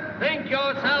creatures think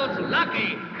yourselves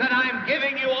lucky that I'm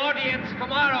giving you audience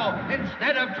tomorrow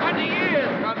instead of 20 years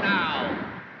from now.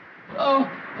 Oh,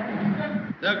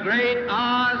 the great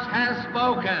Oz has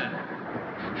spoken.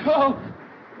 Oh,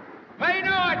 pay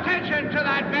no attention to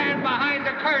that man behind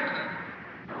the curtain.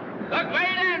 The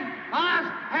great Oz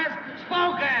has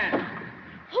spoken.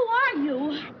 Who are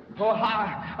you? Oh,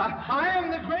 I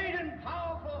am the great and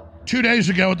powerful. 2 days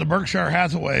ago at the Berkshire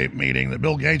Hathaway meeting that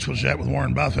Bill Gates was at with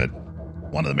Warren Buffett,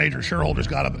 one of the major shareholders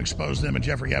got up and exposed them and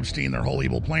Jeffrey Epstein, their whole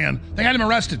evil plan. They had him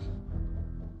arrested.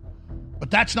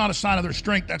 But that's not a sign of their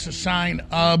strength. That's a sign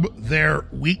of their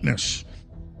weakness.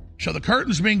 So the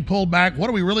curtain's being pulled back. What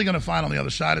are we really going to find on the other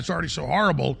side? It's already so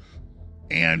horrible.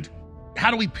 And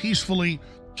how do we peacefully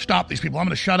stop these people? I'm going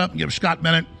to shut up and give Scott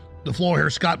Bennett the floor here.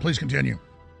 Scott, please continue.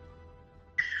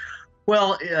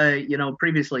 Well,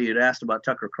 previously you'd asked about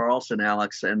Tucker Carlson,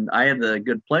 Alex, and I had the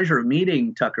good pleasure of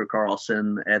meeting Tucker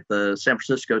Carlson at the San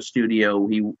Francisco studio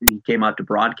he came out to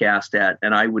broadcast at,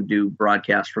 and I would do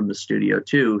broadcasts from the studio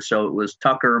too. So it was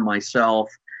Tucker, myself,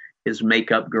 his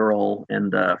makeup girl,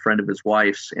 and a friend of his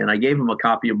wife's, and I gave him a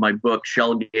copy of my book,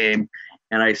 Shell Game,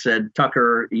 and I said,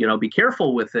 Tucker, be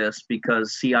careful with this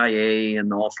because CIA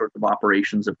and all sorts of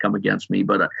operations have come against me,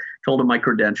 but I told him my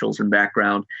credentials and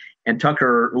background. And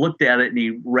Tucker looked at it and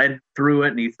he read through it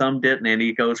and he thumbed it and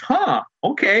he goes,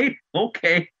 okay,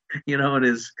 in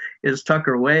his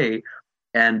Tucker way.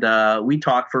 And we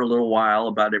talked for a little while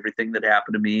about everything that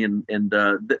happened to me and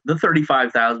the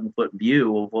 35,000-foot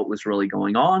view of what was really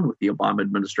going on with the Obama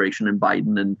administration and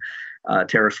Biden and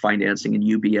terrorist financing and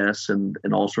UBS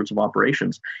and all sorts of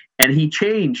operations. And he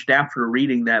changed after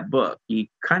reading that book. He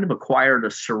kind of acquired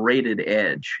a serrated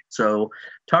edge. So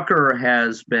Tucker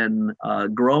has been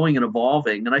growing and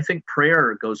evolving. And I think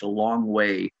prayer goes a long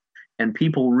way. And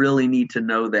people really need to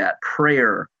know that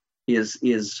prayer is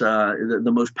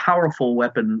the most powerful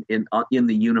weapon in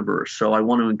the universe. So I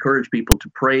want to encourage people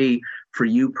to pray for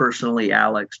you personally,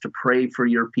 Alex, to pray for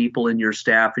your people and your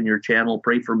staff and your channel.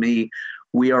 Pray for me.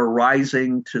 We are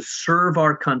rising to serve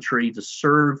our country, to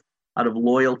serve out of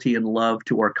loyalty and love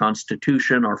to our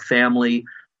Constitution, our family,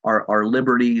 our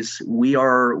liberties. We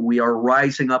are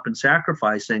rising up and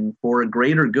sacrificing for a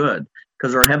greater good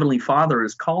because our Heavenly Father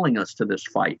is calling us to this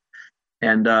fight.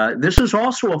 And this is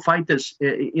also a fight that's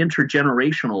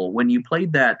intergenerational. When you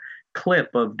played that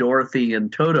clip of Dorothy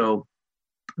and Toto,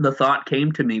 the thought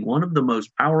came to me, one of the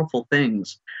most powerful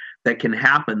things that can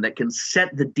happen, that can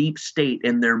set the deep state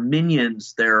and their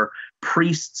minions, their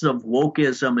priests of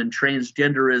wokeism and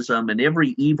transgenderism and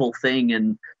every evil thing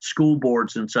in school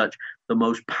boards and such. The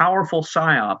most powerful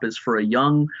psyop is for a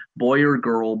young boy or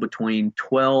girl between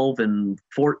 12 and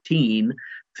 14,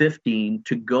 15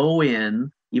 to go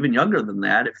in, even younger than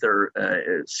that if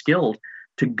they're skilled,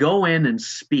 to go in and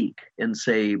speak and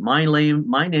say, my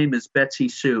name is Betsy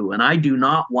Sue, and I do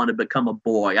not want to become a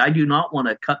boy. I do not want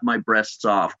to cut my breasts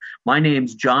off. My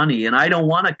name's Johnny, and I don't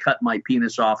want to cut my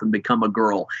penis off and become a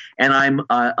girl. And I'm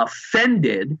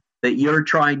offended that you're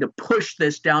trying to push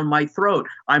this down my throat.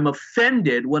 I'm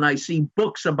offended when I see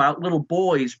books about little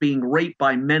boys being raped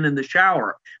by men in the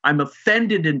shower. I'm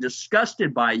offended and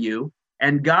disgusted by you.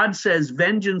 And God says,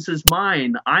 vengeance is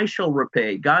mine, I shall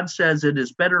repay. God says it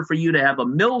is better for you to have a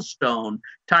millstone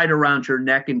tied around your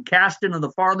neck and cast into the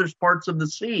farthest parts of the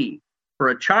sea. For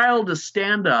a child to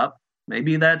stand up,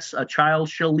 maybe that's a child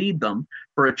shall lead them.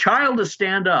 For a child to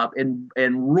stand up and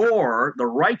roar, the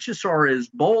righteous are as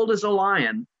bold as a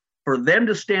lion, for them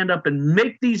to stand up and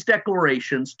make these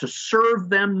declarations, to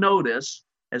serve them notice,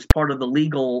 as part of the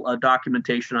legal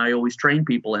documentation I always train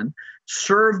people in,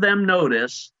 serve them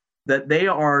notice that they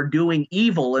are doing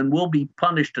evil and will be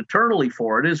punished eternally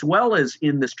for it, as well as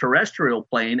in this terrestrial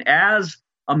plane, as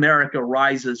America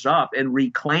rises up and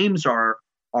reclaims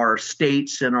our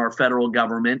states and our federal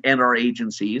government and our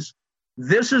agencies.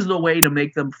 This is the way to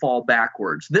make them fall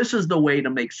backwards. This is the way to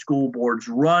make school boards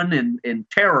run in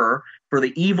terror for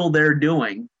the evil they're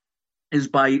doing, is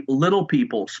by little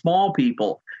people, small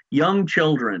people, young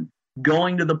children,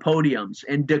 going to the podiums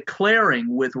and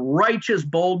declaring with righteous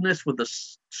boldness, with the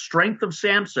strength of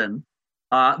Samson,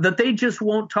 that they just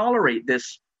won't tolerate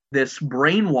this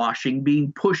brainwashing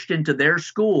being pushed into their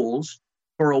schools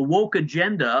for a woke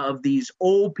agenda of these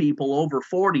old people over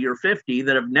 40 or 50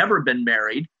 that have never been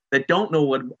married, that don't know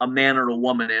what a man or a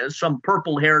woman is, some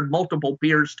purple-haired,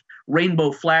 multiple-pierced,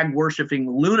 rainbow flag-worshiping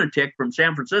lunatic from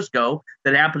San Francisco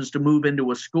that happens to move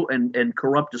into a school and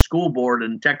corrupt a school board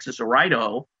in Texas or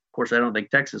Idaho. Of course, I don't think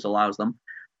Texas allows them.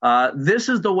 This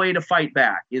is the way to fight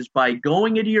back, is by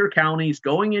going into your counties,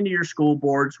 going into your school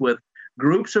boards with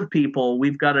groups of people.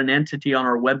 We've got an entity on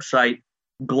our website,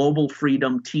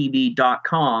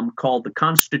 globalfreedomtv.com, called the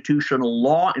Constitutional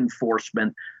Law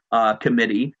Enforcement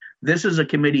Committee. This is a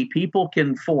committee people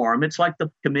can form. It's like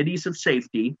the committees of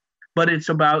safety, but it's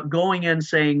about going in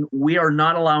saying we are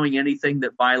not allowing anything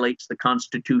that violates the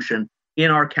Constitution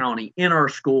in our county, in our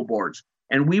school boards.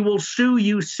 And we will sue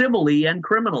you civilly and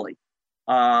criminally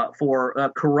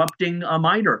for corrupting a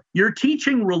minor. You're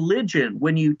teaching religion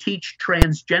when you teach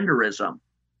transgenderism.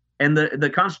 And the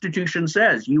Constitution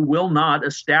says you will not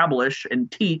establish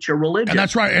and teach a religion. And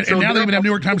that's right. And now they even have New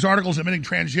York Times articles admitting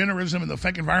transgenderism and the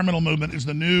fake environmental movement is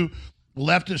the new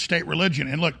leftist state religion.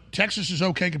 And look, Texas is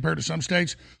okay compared to some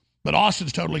states, but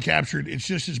Austin's totally captured. It's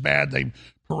just as bad. They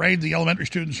parade the elementary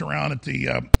students around at the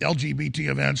LGBT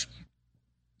events.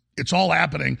 It's all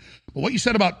happening. But what you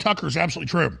said about Tucker is absolutely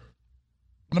true. And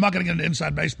I'm not going to get into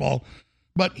inside baseball,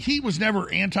 but he was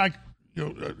never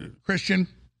anti-Christian.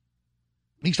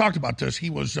 He's talked about this. He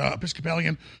was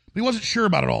Episcopalian, but he wasn't sure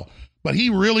about it all. But he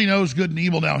really knows good and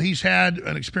evil now. He's had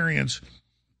an experiences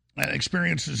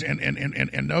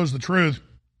and knows the truth,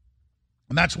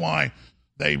 and that's why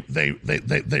they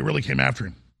really came after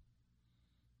him.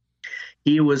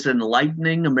 He was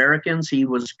enlightening Americans. He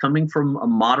was coming from a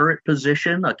moderate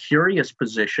position, a curious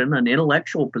position, an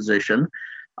intellectual position.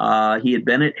 He had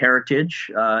been at Heritage.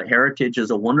 Heritage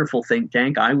is a wonderful think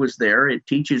tank. I was there. It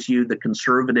teaches you the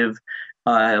conservative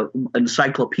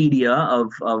encyclopedia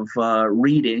of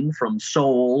reading, from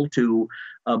Soule to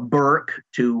Burke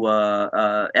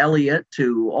to Eliot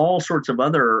to all sorts of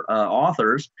other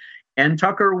authors. And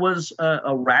Tucker was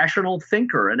a rational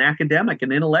thinker, an academic,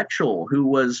 an intellectual who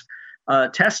was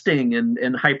testing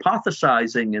and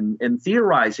hypothesizing and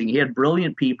theorizing. He had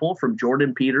brilliant people, from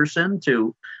Jordan Peterson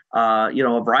to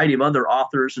a variety of other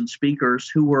authors and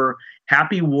speakers who were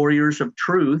happy warriors of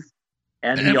truth.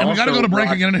 And we got to go to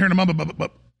break again here in a moment,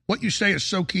 but what you say is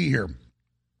so key here,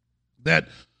 that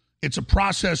it's a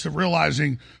process of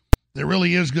realizing there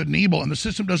really is good and evil, and the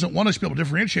system doesn't want us to be able to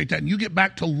differentiate that. And you get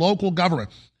back to local government.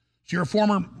 So you're a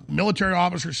former military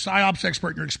officer, psyops expert,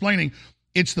 and you're explaining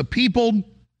it's the people,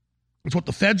 it's what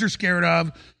the feds are scared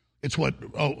of, it's what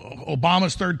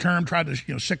Obama's third term tried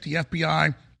to sick the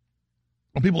FBI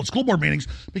on people at school board meetings,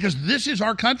 because this is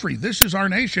our country, this is our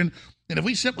nation. And if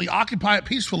we simply occupy it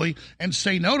peacefully and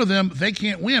say no to them, they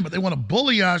can't win. But they want to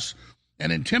bully us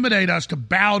and intimidate us to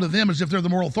bow to them as if they're the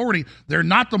moral authority. They're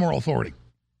not the moral authority.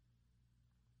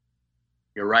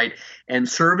 You're right. And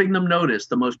serving them notice.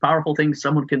 The most powerful thing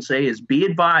someone can say is, be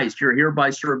advised, you're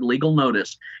hereby served legal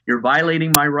notice. You're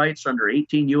violating my rights under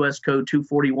 18 U.S. Code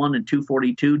 241 and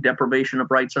 242, deprivation of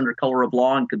rights under color of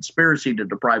law, and conspiracy to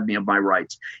deprive me of my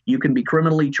rights. You can be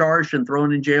criminally charged and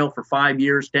thrown in jail for 5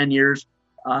 years, 10 years.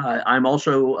 I'm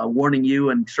also warning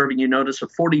you and serving you notice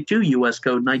of 42 U.S.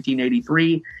 Code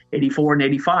 1983, 84, and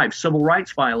 85, civil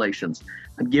rights violations.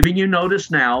 I'm giving you notice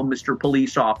now, Mr.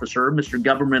 Police Officer, Mr.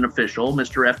 Government Official,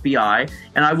 Mr. FBI,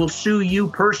 and I will sue you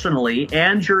personally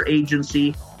and your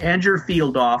agency and your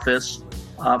field office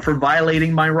for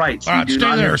violating my rights. All right,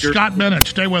 stay there. Scott Bennett,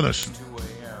 stay with us.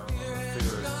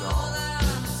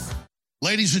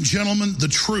 Ladies and gentlemen, the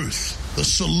truth, the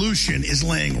solution is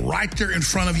laying right there in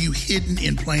front of you, hidden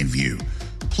in plain view.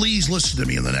 Please listen to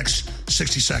me in the next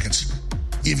 60 seconds.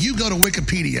 If you go to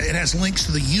Wikipedia, it has links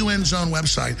to the UN's own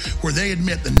website where they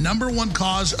admit the number one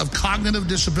cause of cognitive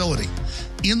disability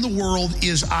in the world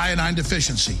is iodine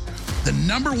deficiency. The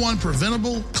number one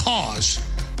preventable cause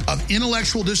of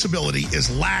intellectual disability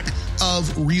is lack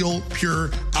of real pure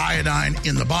iodine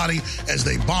in the body, as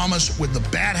they bomb us with the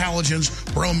bad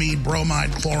halogens, bromine,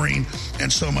 bromide, chlorine,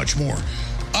 and so much more.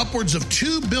 Upwards of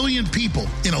 2 billion people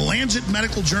in a Lancet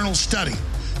Medical Journal study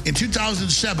in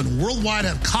 2007 worldwide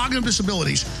have cognitive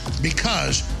disabilities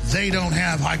because they don't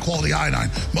have high-quality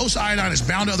iodine. Most iodine is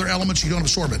bound to other elements. You don't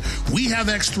absorb it. We have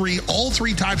X3, all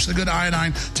three types of the good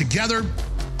iodine together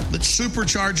that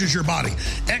supercharges your body.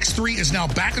 X3 is now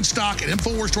back in stock at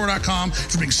InfoWarsStore.com.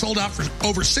 It's being sold out for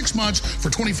over 6 months for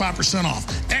 25% off.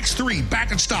 X3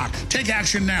 back in stock. Take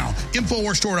action now.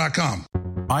 InfoWarsStore.com.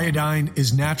 Iodine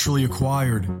is naturally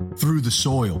acquired through the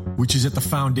soil, which is at the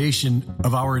foundation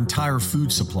of our entire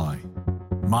food supply.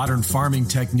 Modern farming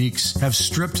techniques have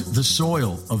stripped the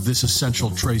soil of this essential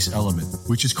trace element,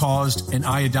 which has caused an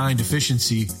iodine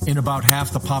deficiency in about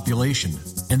half the population.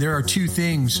 And there are two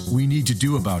things we need to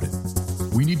do about it.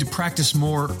 We need to practice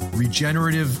more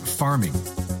regenerative farming.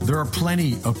 There are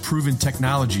plenty of proven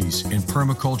technologies in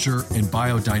permaculture and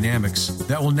biodynamics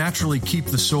that will naturally keep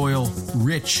the soil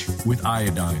rich with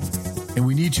iodine. and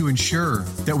we need to ensure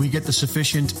that we get the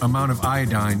sufficient amount of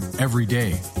iodine every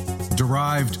day.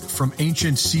 Derived from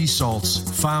ancient sea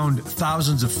salts found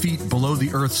thousands of feet below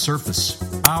the Earth's surface,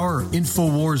 our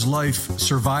InfoWars Life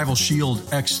Survival Shield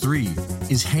X3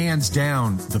 is hands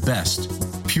down the best.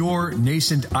 Pure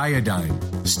nascent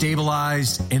iodine,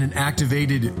 stabilized in an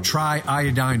activated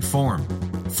triiodine form.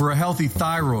 For a healthy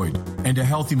thyroid and a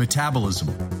healthy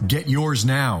metabolism, get yours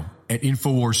now at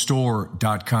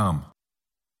InfoWarsStore.com.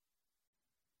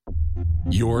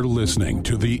 You're listening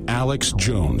to The Alex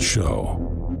Jones Show.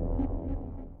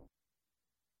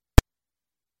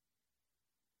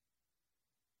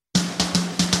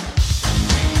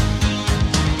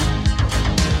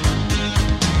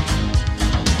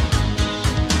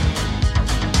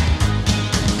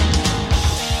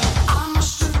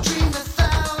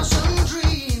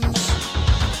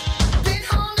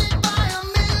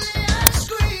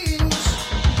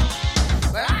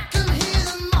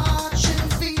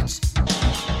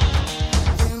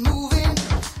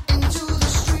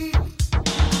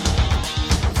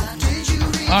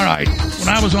 All right. When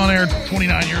I was on air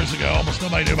 29 years ago, almost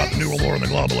nobody knew about the New World Order and the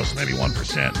globalists, maybe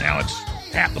 1%. Now it's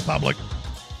half the public.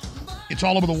 It's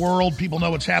all over the world. People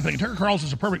know what's happening. Tucker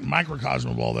Carlson's a perfect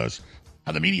microcosm of all this.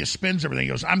 How the media spins everything. He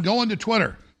goes, I'm going to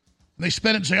Twitter. And they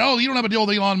spin it and say, oh, you don't have a deal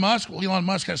with Elon Musk? Well, Elon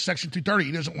Musk has Section 230.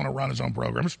 He doesn't want to run his own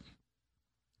programs.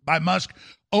 By Musk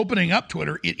opening up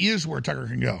Twitter, it is where Tucker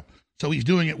can go. So he's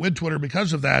doing it with Twitter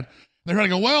because of that. They're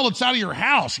going to go, well, it's out of your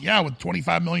house. Yeah, with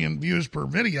 25 million views per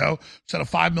video instead of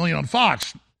 5 million on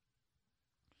Fox.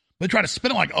 They try to spin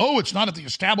it like, oh, it's not at the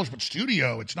establishment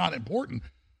studio. It's not important.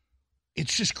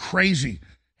 It's just crazy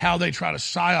how they try to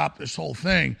psyop this whole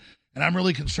thing. And I'm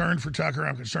really concerned for Tucker.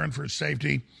 I'm concerned for his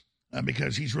safety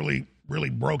because he's really, really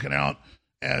broken out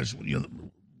as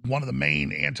one of the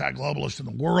main anti-globalists in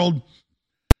the world.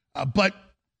 But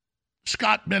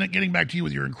Scott Bennett, getting back to you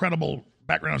with your incredible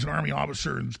background as an Army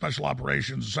officer in special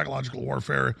operations and psychological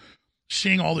warfare,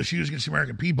 seeing all this used against the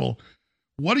American people,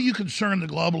 what are you concerned the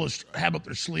globalists have up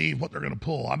their sleeve, what they're going to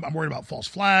pull? I'm worried about false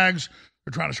flags.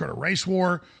 They're trying to start a race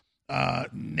war.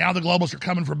 Now the globalists are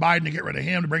coming for Biden to get rid of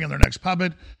him, to bring in their next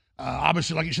puppet.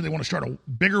 Obviously, like you said, they want to start a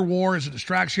bigger war as a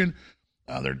distraction.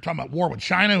 They're talking about war with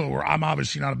China, where I'm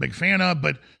obviously not a big fan of.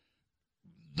 But,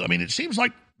 I mean, it seems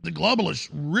like the globalists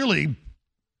really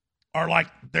are like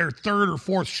their third or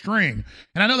fourth string.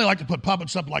 And I know they like to put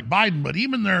puppets up like Biden, but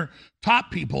even their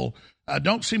top people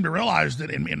don't seem to realize that,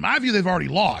 in my view, they've already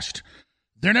lost.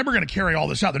 They're never going to carry all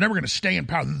this out. They're never going to stay in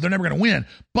power. They're never going to win.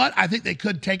 But I think they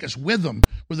could take us with them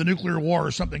with a nuclear war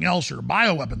or something else or a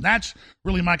bioweapon. That's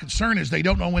really my concern, is they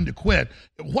don't know when to quit.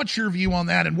 What's your view on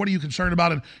that, and what are you concerned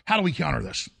about, and how do we counter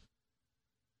this?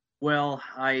 Well,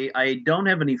 I don't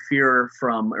have any fear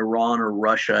from Iran or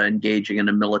Russia engaging in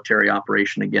a military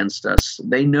operation against us.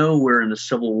 They know we're in a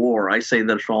civil war. I say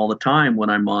this all the time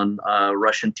when I'm on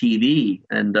Russian TV,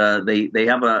 and they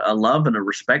have a love and a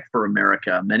respect for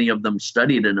America. Many of them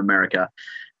studied in America.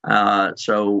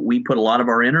 So we put a lot of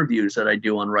our interviews that I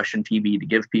do on Russian TV to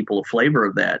give people a flavor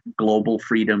of that,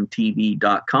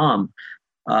 globalfreedomtv.com.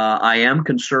 I am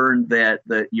concerned that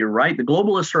you're right. The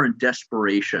globalists are in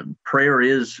desperation. Prayer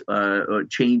is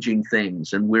changing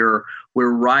things, and we're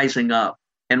rising up.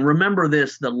 And remember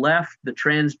this: the left, the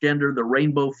transgender, the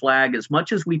rainbow flag. As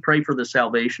much as we pray for the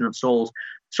salvation of souls,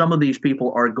 some of these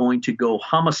people are going to go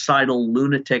homicidal,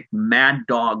 lunatic, mad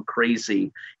dog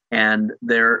crazy, and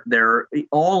they're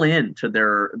all into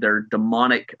their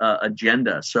demonic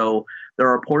agenda. So there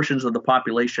are portions of the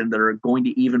population that are going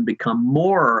to even become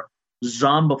more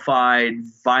zombified,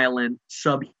 violent,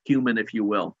 subhuman, if you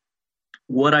will.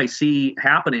 What I see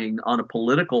happening on a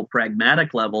political,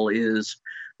 pragmatic level is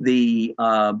the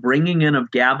bringing in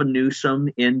of Gavin Newsom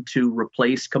in to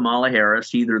replace Kamala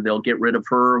Harris. Either they'll get rid of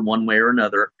her one way or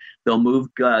another. They'll move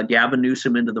Gavin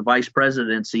Newsom into the vice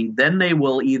presidency. Then they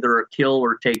will either kill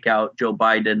or take out Joe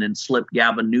Biden and slip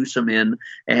Gavin Newsom in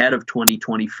ahead of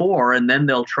 2024. And then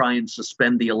they'll try and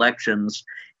suspend the elections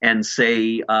and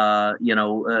say, we're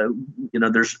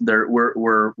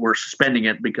suspending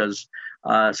it because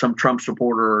some Trump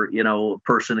supporter,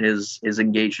 person is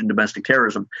engaged in domestic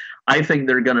terrorism. I think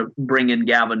they're going to bring in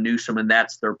Gavin Newsom, and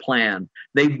that's their plan.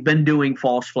 They've been doing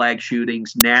false flag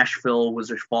shootings. Nashville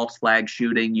was a false flag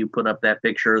shooting. You put up that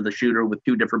picture of the shooter with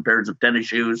 2 different pairs of tennis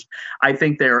shoes. I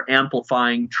think they're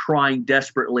amplifying, trying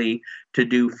desperately to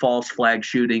do false flag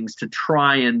shootings to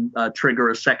try and trigger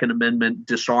a Second Amendment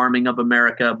disarming of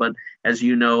America. But as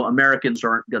you know, Americans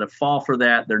aren't going to fall for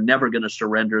that. They're never going to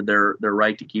surrender their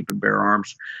right to keep and bear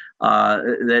arms.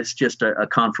 That's just a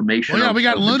confirmation. Well, yeah, we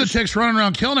got lunatics running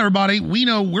around killing everybody. We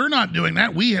know we're not doing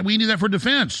that. We do that for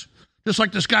defense. Just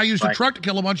like this guy used a truck to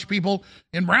kill a bunch of people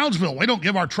in Brownsville. We don't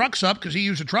give our trucks up because he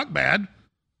used a truck bad.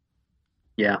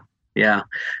 Yeah.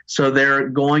 So they're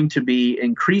going to be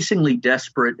increasingly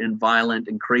desperate and violent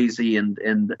and crazy. And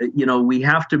we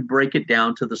have to break it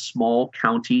down to the small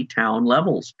county town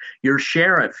levels. Your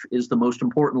sheriff is the most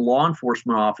important law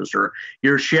enforcement officer.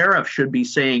 Your sheriff should be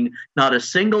saying not a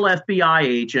single FBI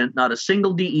agent, not a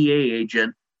single DEA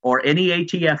agent, or any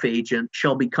ATF agent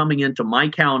shall be coming into my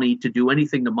county to do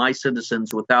anything to my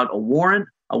citizens without a warrant,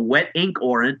 a wet ink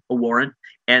warrant,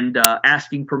 and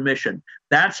asking permission.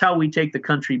 That's how we take the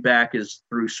country back, is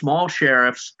through small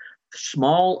sheriffs,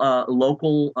 small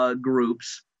local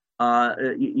groups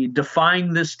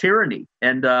defying this tyranny.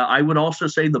 And I would also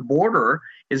say the border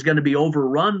is going to be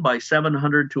overrun by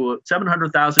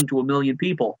 700,000 to 1 million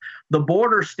people. The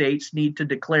border states need to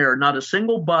declare not a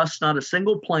single bus, not a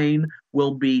single plane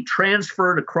will be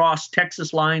transferred across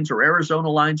Texas lines or Arizona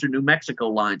lines or New Mexico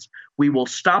lines. We will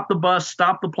stop the bus,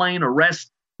 stop the plane,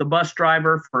 arrest the bus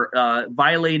driver for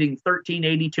violating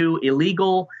 1382,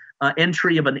 illegal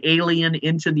entry of an alien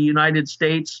into the United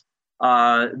States.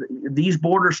 These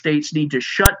border states need to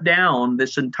shut down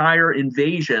this entire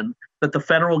invasion that the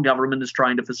federal government is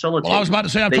trying to facilitate. Well, I was about to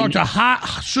say, I've talked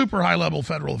to super high-level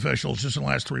federal officials just in the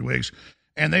last 3 weeks,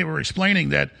 and they were explaining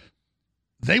that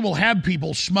they will have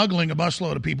people smuggling a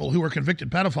busload of people who are convicted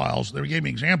pedophiles. They gave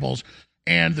me examples.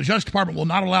 And the Justice Department will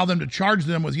not allow them to charge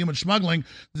them with human smuggling.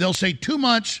 They'll say 2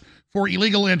 months for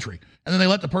illegal entry, and then they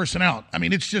let the person out. I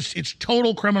mean, it's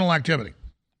total criminal activity,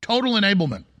 total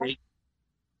enablement.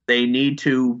 They need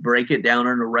to break it down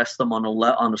and arrest them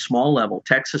on a small level.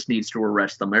 Texas needs to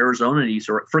arrest them. Arizona needs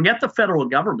to. Forget the federal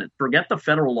government. Forget the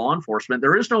federal law enforcement.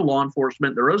 There is no law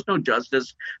enforcement. There is no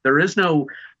justice. There is no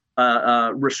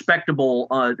respectable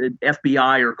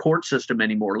FBI or court system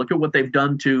anymore. Look at what they've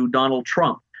done to Donald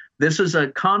Trump. This is a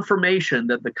confirmation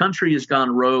that the country has gone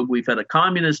rogue. We've had a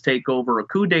communist takeover, a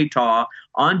coup d'etat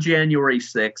on January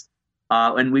 6th,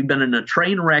 and we've been in a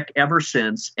train wreck ever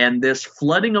since. And this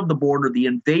flooding of the border, the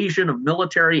invasion of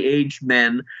military-aged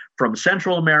men from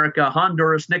Central America,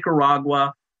 Honduras,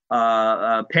 Nicaragua,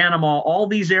 Panama, all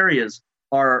these areas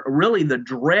are really the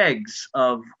dregs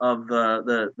of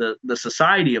the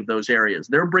society of those areas.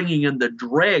 They're bringing in the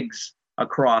dregs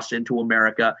across into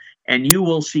America, and you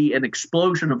will see an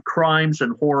explosion of crimes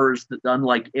and horrors that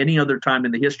unlike any other time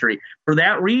in the history. For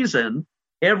that reason,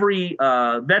 every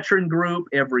veteran group,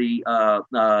 every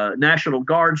National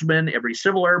Guardsman, every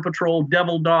Civil Air Patrol,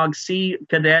 Devil Dog, Sea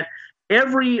Cadet,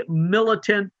 every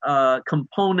militant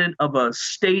component of a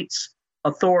state's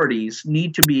authorities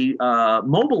need to be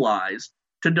mobilized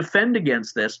to defend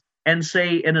against this and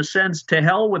say, in a sense, to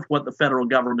hell with what the federal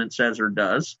government says or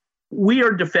does. We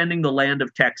are defending the land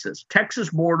of Texas. Texas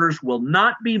borders will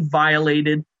not be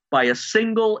violated by a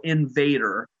single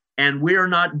invader, and we are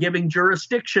not giving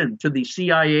jurisdiction to the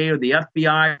CIA or the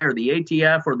FBI or the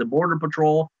ATF or the Border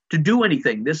Patrol to do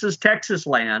anything. This is Texas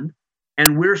land,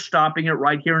 and we're stopping it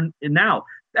right here and now.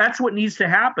 That's what needs to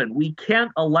happen. We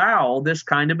can't allow this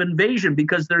kind of invasion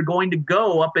because they're going to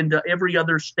go up into every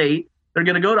other state. They're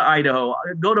going to go to Idaho,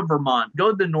 go to Vermont,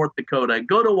 go to North Dakota,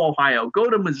 go to Ohio, go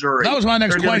to Missouri. That was my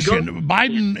next question.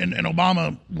 Biden and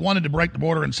Obama wanted to break the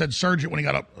border and said surge it when he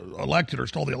got elected or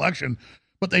stole the election,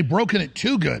 but they've broken it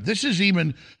too good. This is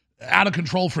even out of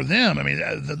control for them. I mean,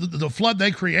 the flood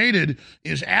they created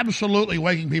is absolutely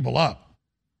waking people up.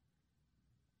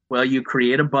 Well, you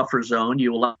create a buffer zone,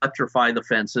 you electrify the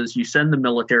fences, you send the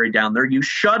military down there, you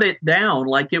shut it down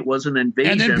like it was an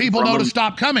invasion. And then people know to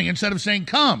stop coming instead of saying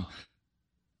come.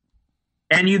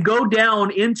 And you go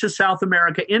down into South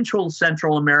America, into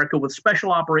Central America with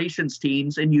special operations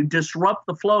teams, and you disrupt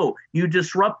the flow. You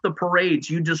disrupt the parades.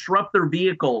 You disrupt their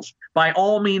vehicles by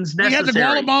all means necessary. We had the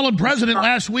Guatemalan president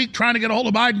last week trying to get a hold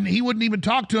of Biden. He wouldn't even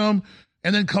talk to him.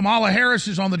 And then Kamala Harris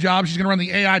is on the job. She's going to run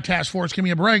the AI task force. Give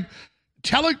me a break.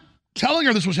 Telling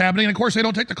her this was happening. And, of course, they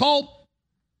don't take the call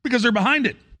because they're behind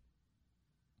it.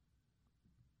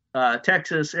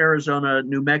 Texas, Arizona,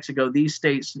 New Mexico, these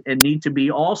states need to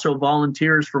be also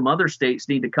volunteers from other states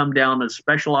need to come down as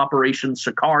special operations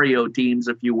Sicario teams,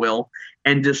 if you will,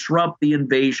 and disrupt the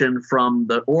invasion from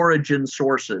the origin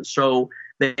sources. So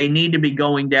they need to be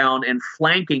going down and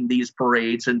flanking these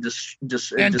parades and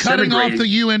and cutting off the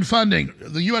UN funding.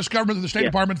 The U.S. government and the State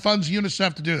Department funds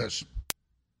UNICEF to do this.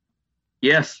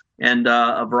 Yes, and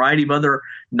a variety of other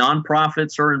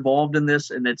nonprofits are involved in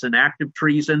this, and it's an act of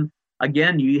treason.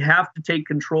 Again, you have to take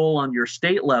control on your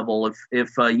state level. If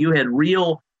you had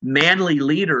real manly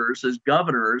leaders as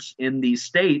governors in these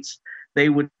states, they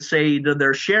would say to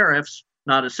their sheriffs,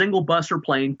 not a single bus or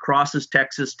plane crosses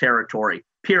Texas territory,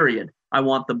 period. I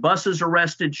want the buses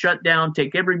arrested, shut down,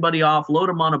 take everybody off, load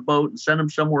them on a boat and send them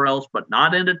somewhere else, but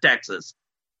not into Texas.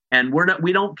 And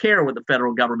we don't care what the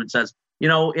federal government says. You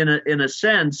know, in a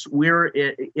sense, we're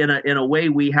in a way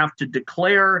we have to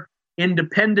declare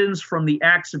independence from the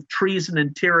acts of treason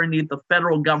and tyranny the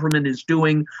federal government is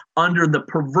doing under the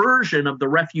perversion of the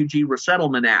Refugee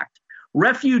Resettlement Act.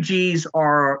 Refugees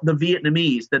are the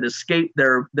Vietnamese that escaped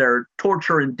their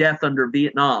torture and death under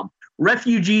Vietnam.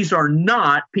 Refugees are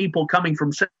not people coming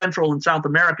from Central and South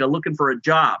America looking for a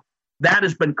job. That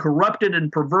has been corrupted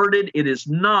and perverted. It is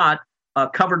not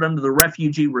covered under the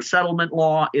Refugee Resettlement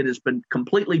Law. It has been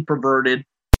completely perverted.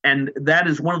 And that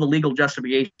is one of the legal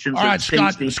justifications. All right,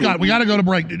 Scott, we got to go to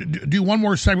break. Do one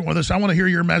more segment with us. I want to hear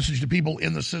your message to people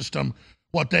in the system,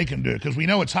 what they can do, because we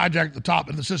know it's hijacked at the top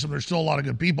in the system. There's still a lot of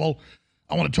good people.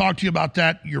 I want to talk to you about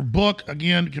that. Your book,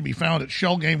 again, can be found at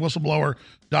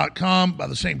shellgamewhistleblower.com by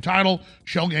the same title,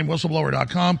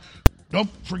 shellgamewhistleblower.com. Don't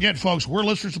forget, folks, we're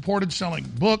listener-supported, selling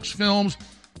books, films,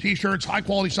 T-shirts,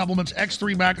 high-quality supplements,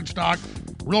 X3 back in stock.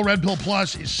 Real Red Pill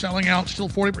Plus is selling out, still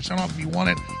 40% off if you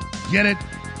want it. Get it.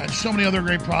 And so many other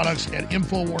great products at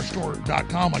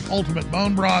InfoWarsStore.com, like Ultimate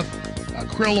Bone Broth,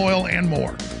 krill oil, and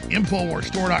more.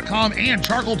 InfoWarsStore.com, and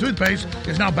charcoal toothpaste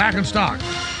is now back in stock.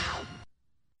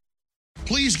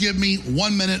 Please give me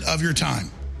 1 minute of your time.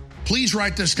 Please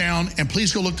write this down, and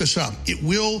please go look this up. It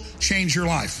will change your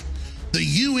life. The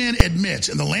UN admits,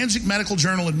 and the Lancet Medical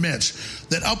Journal admits,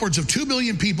 that upwards of 2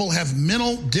 billion people have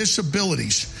mental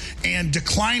disabilities and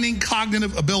declining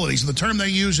cognitive abilities. The term they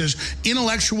use is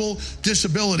intellectual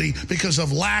disability because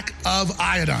of lack of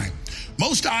iodine.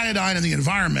 Most iodine in the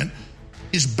environment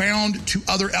is bound to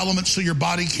other elements so your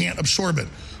body can't absorb it.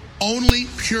 Only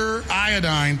pure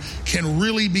iodine can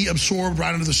really be absorbed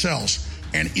right into the cells.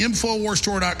 And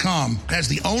InfoWarsStore.com has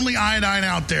the only iodine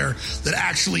out there that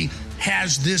actually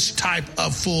has this type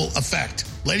of full effect.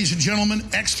 Ladies and gentlemen,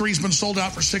 X3 has been sold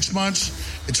out for 6 months.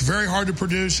 It's very hard to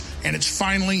produce, and it's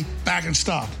finally back in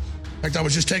stock. In fact, I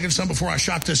was just taking some before I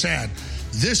shot this ad.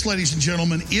 This, ladies and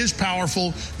gentlemen, is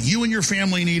powerful. You and your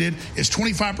family need it. It's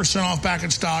 25% off, back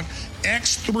in stock.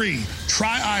 X3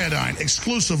 Tri-Iodine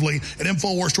exclusively at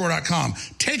InfoWarsStore.com.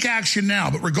 Take action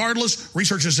now, but regardless,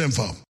 research this info.